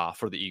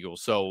for the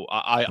Eagles. So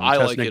I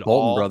like Nick it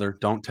Bolton, all, brother.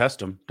 Don't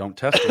test him. Don't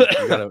test him.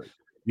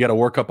 You gotta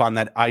work up on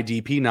that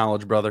IDP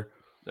knowledge, brother.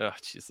 Oh,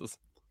 Jesus.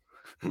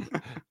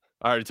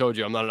 I already told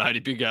you I'm not an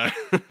IDP guy.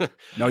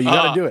 No, you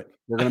got to do it.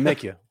 We're going to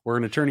make you. We're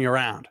going to turn you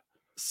around.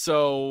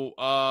 So,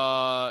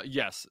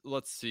 yes,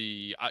 let's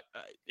see.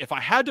 If I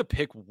had to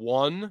pick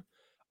one,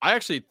 I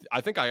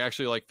think I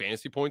actually like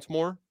fantasy points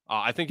more.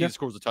 I think he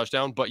scores a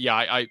touchdown, but yeah,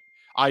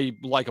 I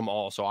like them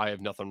all. So I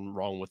have nothing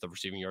wrong with the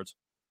receiving yards.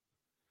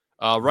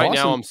 Right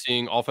now I'm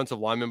seeing offensive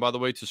linemen, by the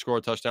way, to score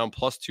a touchdown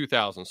plus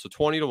 2,000. So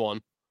 20-1.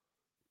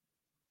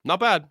 Not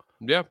bad.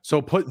 Yeah.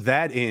 So put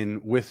that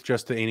in with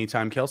just the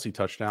anytime Kelce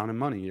touchdown and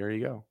money. There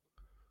you go.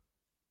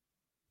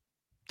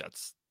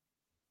 It's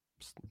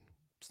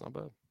not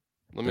bad.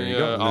 Let me.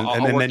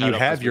 Then you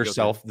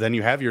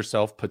have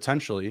yourself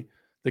potentially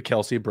the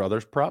Kelce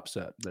brothers prop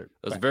set.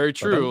 That's very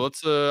true.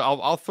 Let's.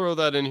 I'll throw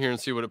that in here and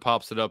see what it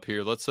pops it up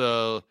here. Let's.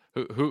 Who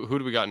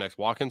do we got next?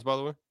 Watkins, by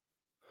the way.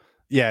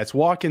 Yeah, it's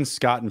Watkins,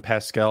 Scott, and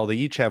Pascal. They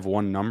each have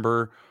one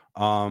number.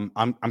 I'm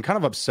kind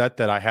of upset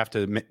that I have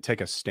to take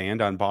a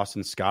stand on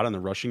Boston Scott on the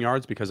rushing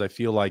yards because I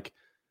feel like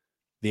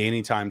the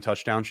anytime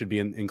touchdown should be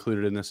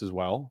included in this as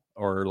well,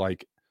 or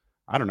like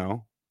I don't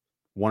know,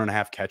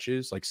 1.5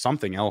 catches, like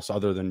something else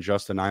other than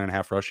just the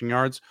 9.5 rushing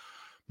yards.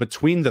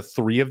 Between the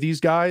three of these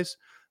guys,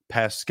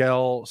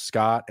 Pascal,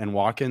 Scott, and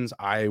Watkins,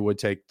 I would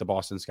take the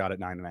Boston Scott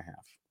at 9.5.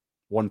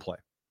 One play,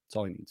 that's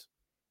all he needs.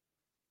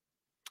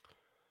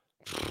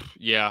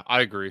 Yeah,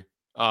 I agree.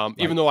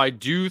 Even though I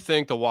do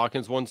think the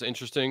Watkins one's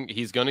interesting,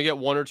 he's going to get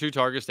 1 or 2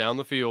 targets down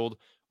the field.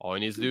 All he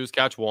needs to do is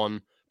catch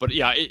one. But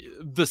yeah,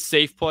 the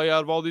safe play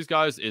out of all these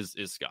guys is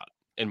Scott,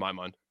 in my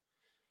mind.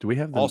 Do we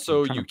have them?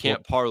 Also, you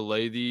can't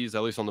parlay these.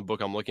 At least on the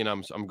book I'm looking,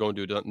 I'm going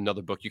to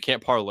another book. You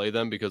can't parlay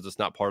them because it's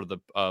not part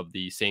of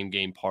the same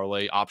game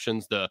parlay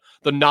options. The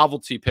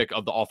novelty pick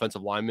of the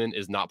offensive lineman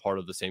is not part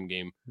of the same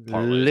game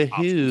parlay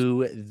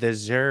options. The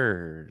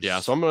Zers.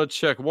 Yeah, so I'm gonna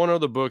check one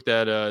other book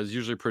that is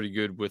usually pretty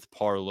good with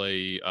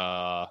parlay,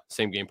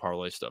 same game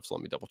parlay stuff. So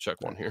let me double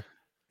check one here.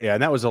 Yeah,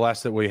 and that was the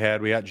last that we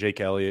had. We got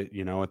Jake Elliott,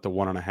 at the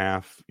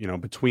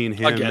 1.5. Between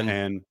him Again.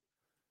 and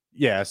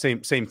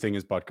same thing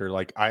as Butker.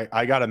 Like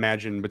I gotta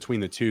imagine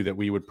between the two that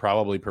we would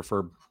probably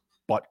prefer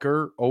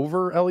Butker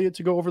over Elliott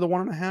to go over the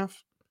 1.5.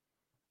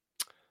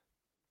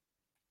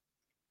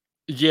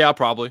 Yeah,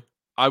 probably.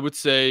 I would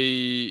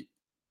say,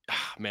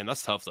 man,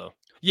 that's tough though.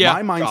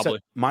 Yeah,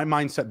 my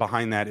mindset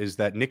behind that is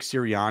that Nick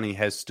Sirianni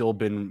has still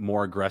been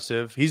more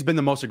aggressive. He's been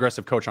the most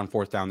aggressive coach on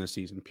fourth down this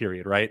season,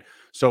 period. Right.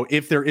 So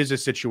if there is a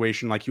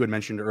situation like you had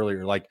mentioned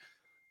earlier, like,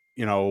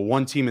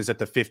 one team is at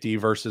the 50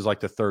 versus like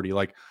the 30,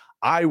 like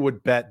I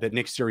would bet that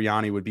Nick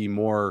Sirianni would be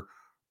more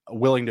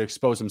willing to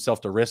expose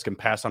himself to risk and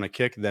pass on a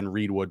kick than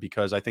Reed would,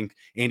 because I think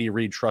Andy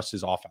Reid trusts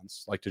his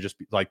offense, like to just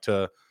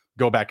to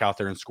go back out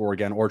there and score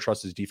again, or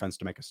trust his defense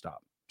to make a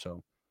stop.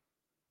 So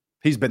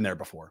he's been there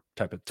before,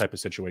 type of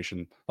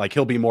situation. Like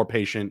he'll be more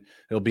patient.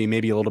 He'll be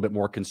maybe a little bit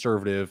more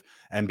conservative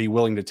and be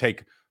willing to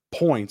take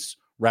points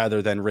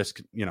rather than risk,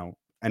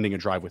 ending a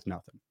drive with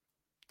nothing.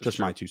 Just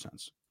my 2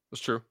 cents.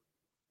 That's true.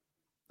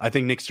 I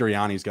think Nick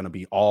Sirianni is going to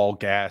be all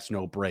gas,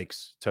 no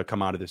brakes to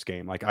come out of this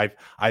game. Like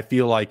I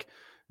feel like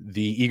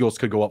the Eagles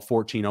could go up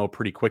 14-0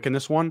 pretty quick in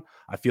this one.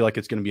 I feel like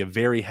it's going to be a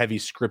very heavy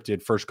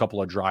scripted first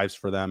couple of drives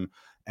for them.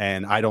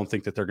 And I don't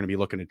think that they're going to be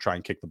looking to try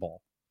and kick the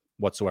ball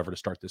whatsoever to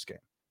start this game.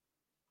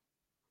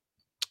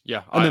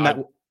 Yeah.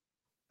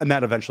 And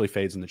that eventually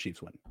fades and the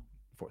Chiefs win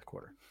fourth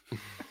quarter.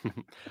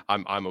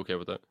 I'm okay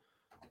with that.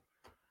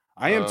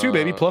 I am too,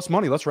 baby. Plus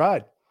money. Let's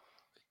ride.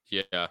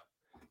 Yeah.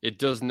 It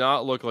does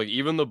not look like,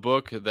 even the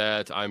book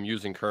that I'm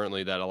using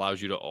currently that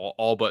allows you to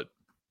all but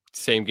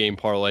same game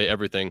parlay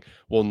everything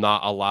will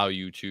not allow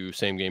you to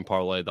same game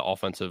parlay the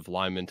offensive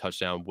lineman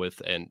touchdown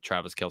with and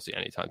Travis Kelce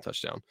anytime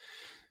touchdown.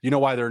 You know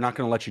why they're not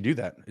going to let you do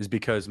that is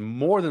because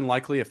more than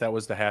likely, if that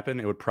was to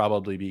happen, it would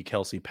probably be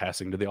Kelce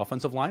passing to the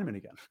offensive lineman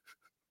again.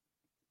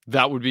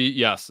 That would be,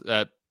 yes,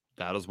 that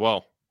as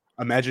well.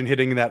 Imagine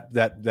hitting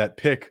that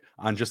pick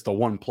on just the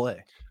one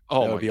play.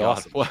 Oh, that would be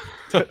awesome.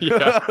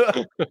 Yeah.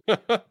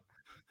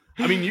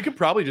 I mean, you could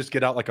probably just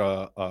get out like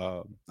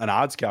an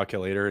odds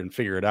calculator and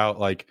figure it out.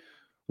 Like,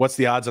 what's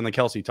the odds on the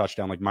Kelce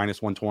touchdown? Like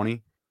minus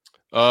 120?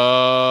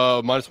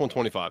 Minus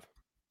 125.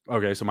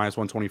 Okay, so minus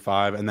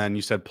 125, and then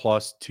you said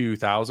plus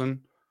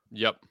 2,000.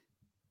 Yep.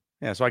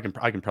 Yeah, so I can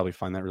probably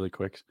find that really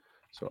quick.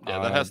 So yeah,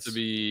 that has to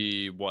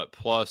be what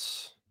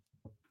plus.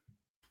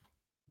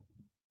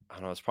 I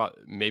don't know. It's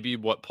probably maybe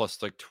what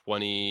plus like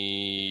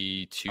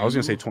 22. I was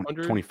gonna say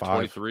 25,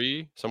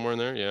 23, somewhere in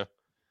there. Yeah.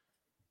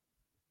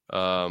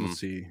 Let's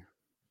see.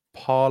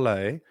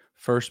 Parlay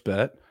first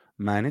bet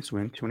minus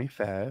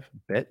 125,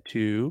 bet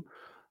 2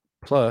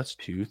 plus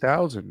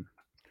 2,000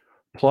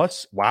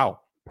 plus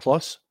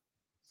plus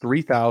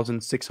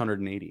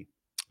 3,680.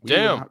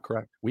 Damn. Were not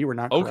correct. We were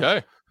not correct.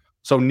 Okay.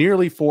 So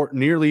nearly 40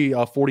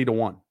 to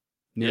 1.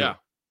 Nearly. Yeah.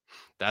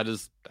 That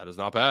is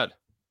not bad.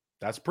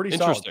 That's pretty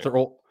solid.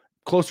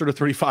 Closer to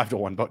 35 to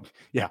 1, but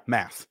yeah,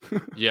 math.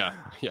 yeah,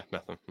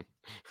 math.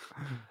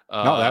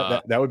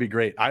 No, that would be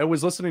great. I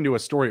was listening to a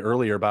story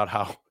earlier about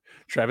how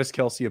Travis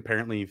Kelce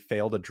apparently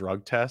failed a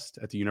drug test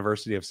at the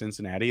University of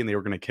Cincinnati, and they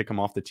were going to kick him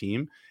off the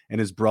team. And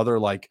his brother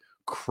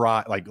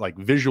cried, like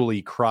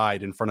visually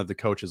cried in front of the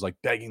coaches, like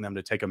begging them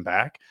to take him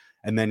back.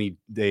 And then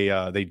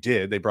they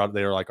did. They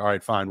were like, all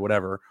right, fine,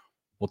 whatever.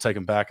 We'll take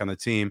him back on the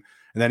team.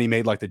 And then he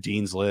made like the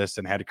dean's list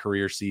and had a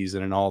career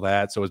season and all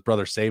that. So his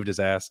brother saved his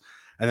ass.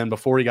 And then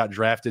before he got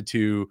drafted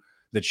to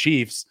the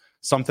Chiefs,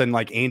 something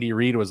like Andy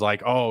Reid was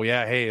like, oh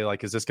yeah, hey,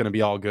 like, is this going to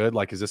be all good?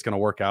 Like, is this going to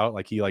work out?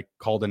 Like he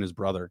called in his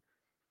brother.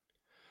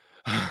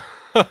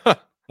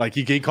 Like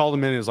he called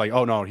him in and was like,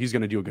 oh no, he's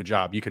going to do a good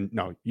job. You can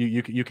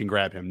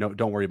grab him. No,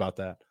 don't worry about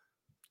that.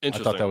 I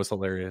thought that was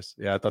hilarious.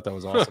 Yeah, I thought that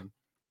was awesome.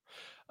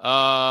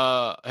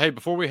 Hey,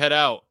 before we head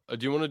out,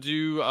 do you want to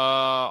do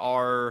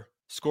our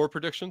score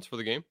predictions for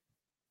the game?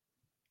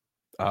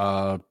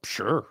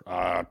 Sure.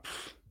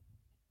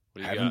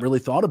 I haven't really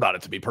thought about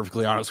it, to be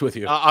perfectly honest with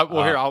you.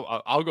 Here,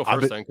 I'll go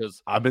first then,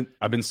 because I've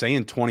been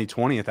saying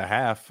 20-20 at the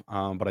half,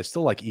 but I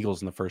still like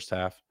Eagles in the first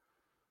half.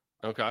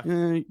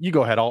 Okay, you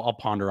go ahead. I'll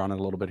ponder on it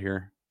a little bit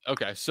here.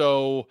 Okay,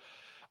 so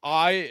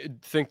I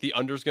think the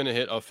under is going to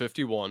hit a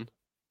 51.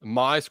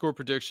 My score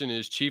prediction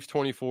is Chiefs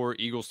 24,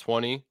 Eagles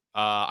 20.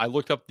 I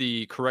looked up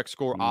the correct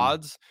score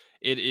odds.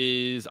 It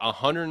is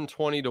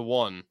 120 to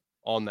 1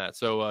 on that.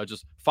 So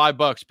just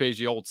 $5 pays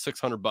you old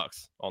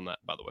 $600 on that,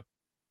 by the way.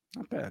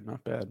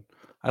 Not bad.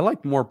 I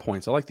like more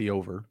points. I like the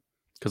over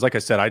because, like I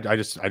said, I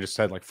just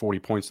said like 40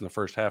 points in the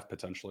first half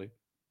potentially.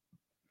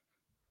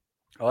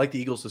 I like the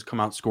Eagles to come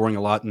out scoring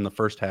a lot in the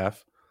first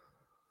half.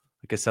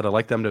 Like I said, I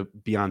like them to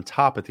be on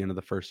top at the end of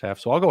the first half.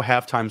 So I'll go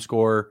halftime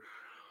score.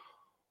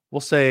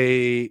 We'll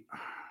say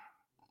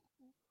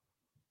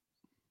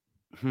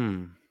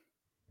Man,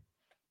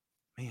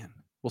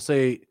 we'll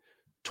say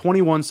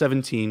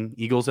 21-17,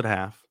 Eagles at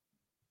half.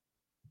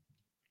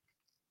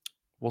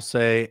 We'll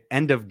say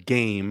end of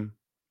game.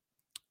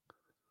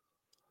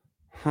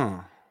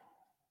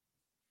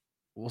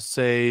 We'll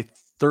say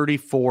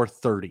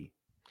 34-30.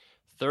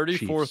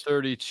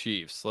 34-30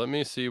 Chiefs. Let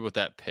me see what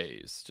that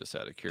pays, just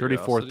out of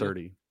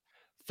curiosity.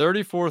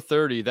 34-30.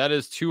 34-30. That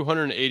is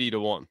 280 to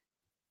 1.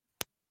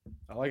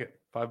 I like it.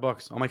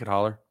 $5. I'll make it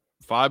holler.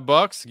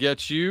 $5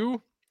 gets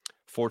you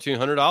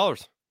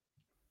 $1,400.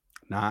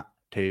 Not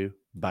too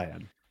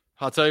bad.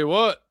 I'll tell you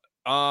what.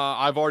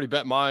 I've already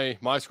bet my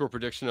score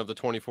prediction of the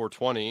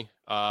 24-20.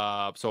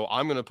 So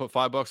I'm going to put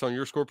 $5 on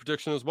your score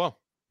prediction as well.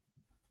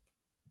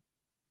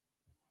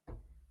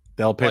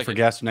 They'll pay for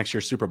gas next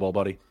year's Super Bowl,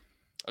 buddy.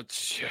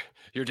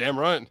 You're damn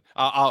right.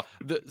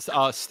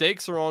 The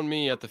stakes are on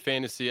me at the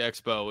Fantasy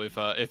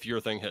Expo if your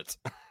thing hits.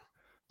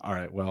 All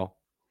right. Well,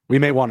 we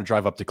may want to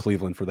drive up to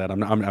Cleveland for that.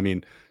 I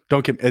mean,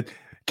 don't get it.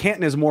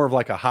 Canton is more of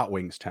like a hot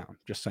wings town.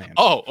 Just saying.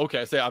 Oh,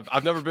 okay. Say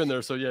I've never been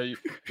there, so yeah,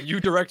 you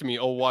direct me.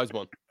 Oh, wise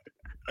one.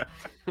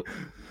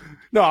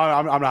 No,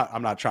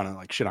 I'm not trying to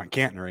like shit on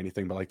Canton or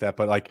anything, but like that.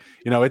 But like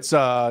it's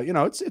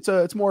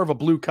more of a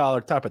blue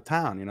collar type of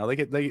town. They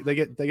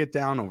get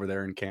down over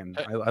there in Canton.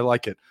 I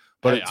like it,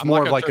 but it's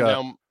more of like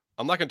I'm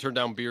not going to turn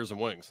down beers and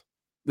wings.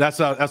 That's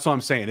what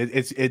I'm saying.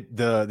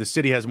 The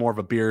city has more of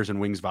a beers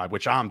and wings vibe,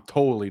 which I'm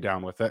totally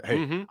down with. Hey,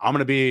 I'm going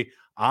to be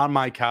on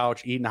my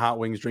couch eating hot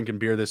wings, drinking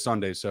beer this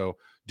Sunday. So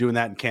doing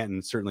that in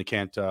Canton certainly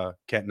can't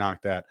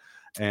knock that.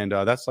 And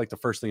that's like the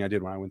first thing I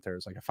did when I went there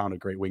is like I found a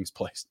great wings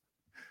place.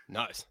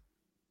 Nice.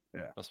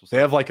 Yeah. They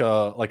have like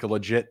a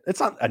legit, it's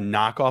not a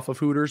knockoff of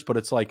Hooters, but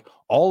it's like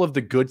all of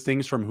the good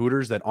things from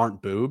Hooters that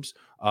aren't boobs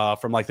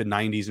from like the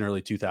 90s and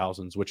early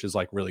 2000s, which is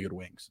like really good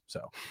wings.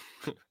 So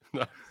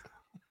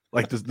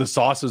like the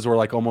sauces were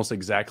like almost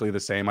exactly the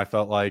same. I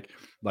felt like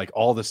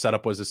all the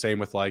setup was the same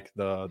with like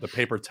the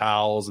paper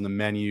towels and the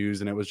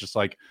menus. And it was just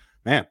like,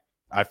 man,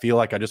 I feel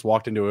like I just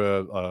walked into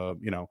a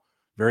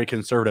very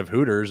conservative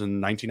Hooters in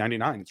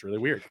 1999. It's really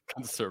weird.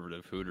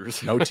 Conservative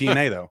Hooters. No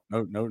TNA though.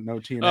 No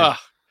TNA.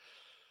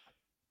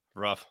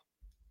 Rough.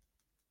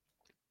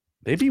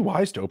 They'd be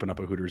wise to open up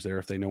a Hooters there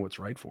if they know what's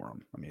right for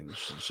them. I mean,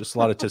 it's just a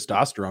lot of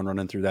testosterone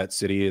running through that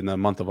city in the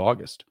month of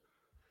August.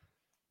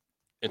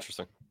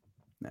 Interesting.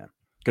 Yeah.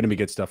 Going to be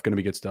good stuff.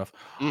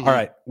 All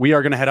right. We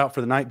are going to head out for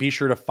the night. Be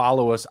sure to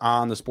follow us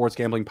on the Sports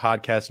Gambling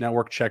Podcast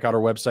Network. Check out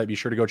our website. Be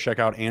sure to go check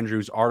out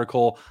Andrew's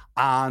article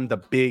on the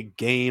big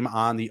game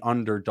on the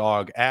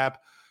Underdog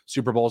app.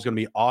 Super Bowl is going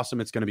to be awesome.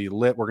 It's going to be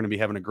lit. We're going to be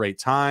having a great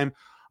time.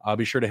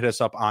 Be sure to hit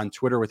us up on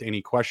Twitter with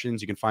any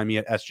questions. You can find me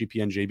at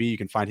SGPNJB. You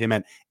can find him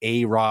at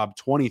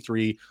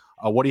ARob23.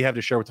 What do you have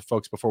to share with the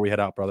folks before we head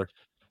out, brother?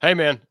 Hey,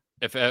 man,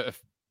 if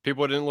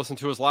people didn't listen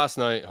to us last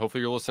night, hopefully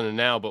you're listening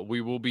now, but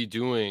we will be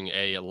doing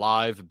a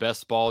live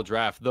best ball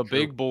draft, the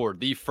big board,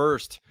 the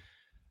first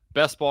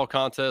best ball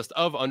contest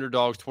of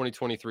Underdog's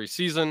 2023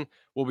 season.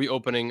 We'll be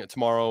opening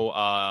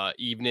tomorrow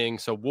evening.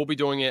 So we'll be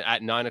doing it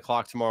at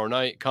 9:00 tomorrow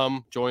night.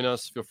 Come join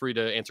us. Feel free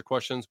to answer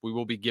questions. We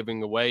will be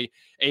giving away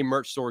a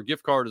merch store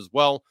gift card as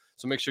well.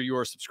 So make sure you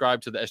are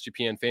subscribed to the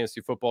SGPN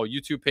Fantasy Football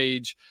YouTube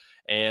page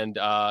and,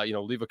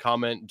 leave a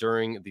comment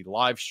during the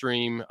live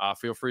stream.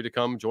 Feel free to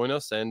come join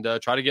us and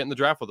try to get in the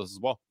draft with us as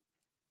well.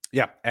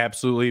 Yeah,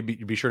 absolutely.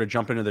 Be sure to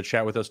jump into the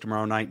chat with us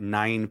tomorrow night,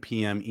 9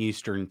 p.m.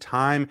 Eastern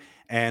time.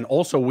 And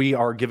also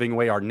our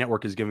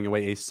network is giving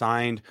away a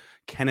signed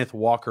Kenneth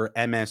Walker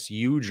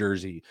MSU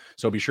jersey.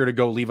 So be sure to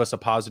go leave us a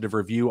positive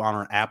review on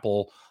our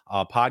Apple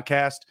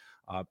podcast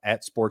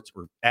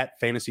at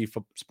Fantasy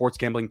Sports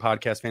Gambling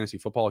Podcast, Fantasy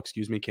Football.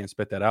 Excuse me. Can't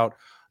spit that out.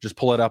 Just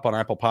pull it up on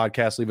Apple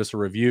Podcasts, leave us a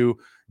review,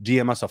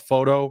 DM us a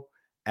photo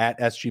at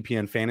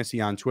SGPN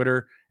Fantasy on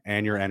Twitter,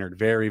 and you're entered.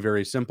 Very,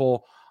 very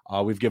simple.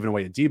 We've given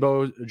away a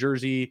Debo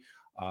jersey.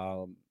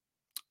 What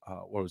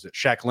was it?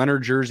 Shaq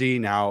Leonard jersey.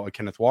 Now a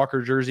Kenneth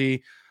Walker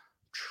jersey.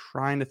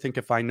 Trying to think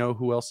if I know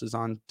who else is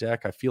on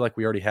deck. I feel like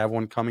we already have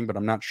one coming, but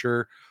I'm not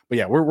sure. But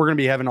yeah, we're going to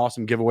be having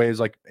awesome giveaways.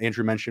 Like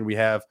Andrew mentioned, we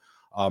have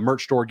a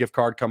merch store gift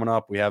card coming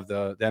up. We have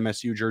the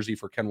MSU jersey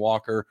for Ken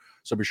Walker.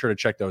 So be sure to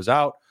check those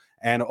out.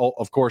 And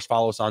of course,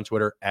 follow us on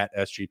Twitter at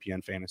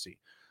SGPN Fantasy.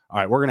 All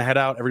right, we're going to head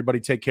out.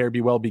 Everybody take care.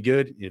 Be well, be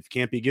good. If you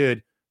can't be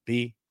good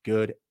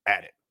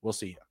at it. We'll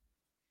see you.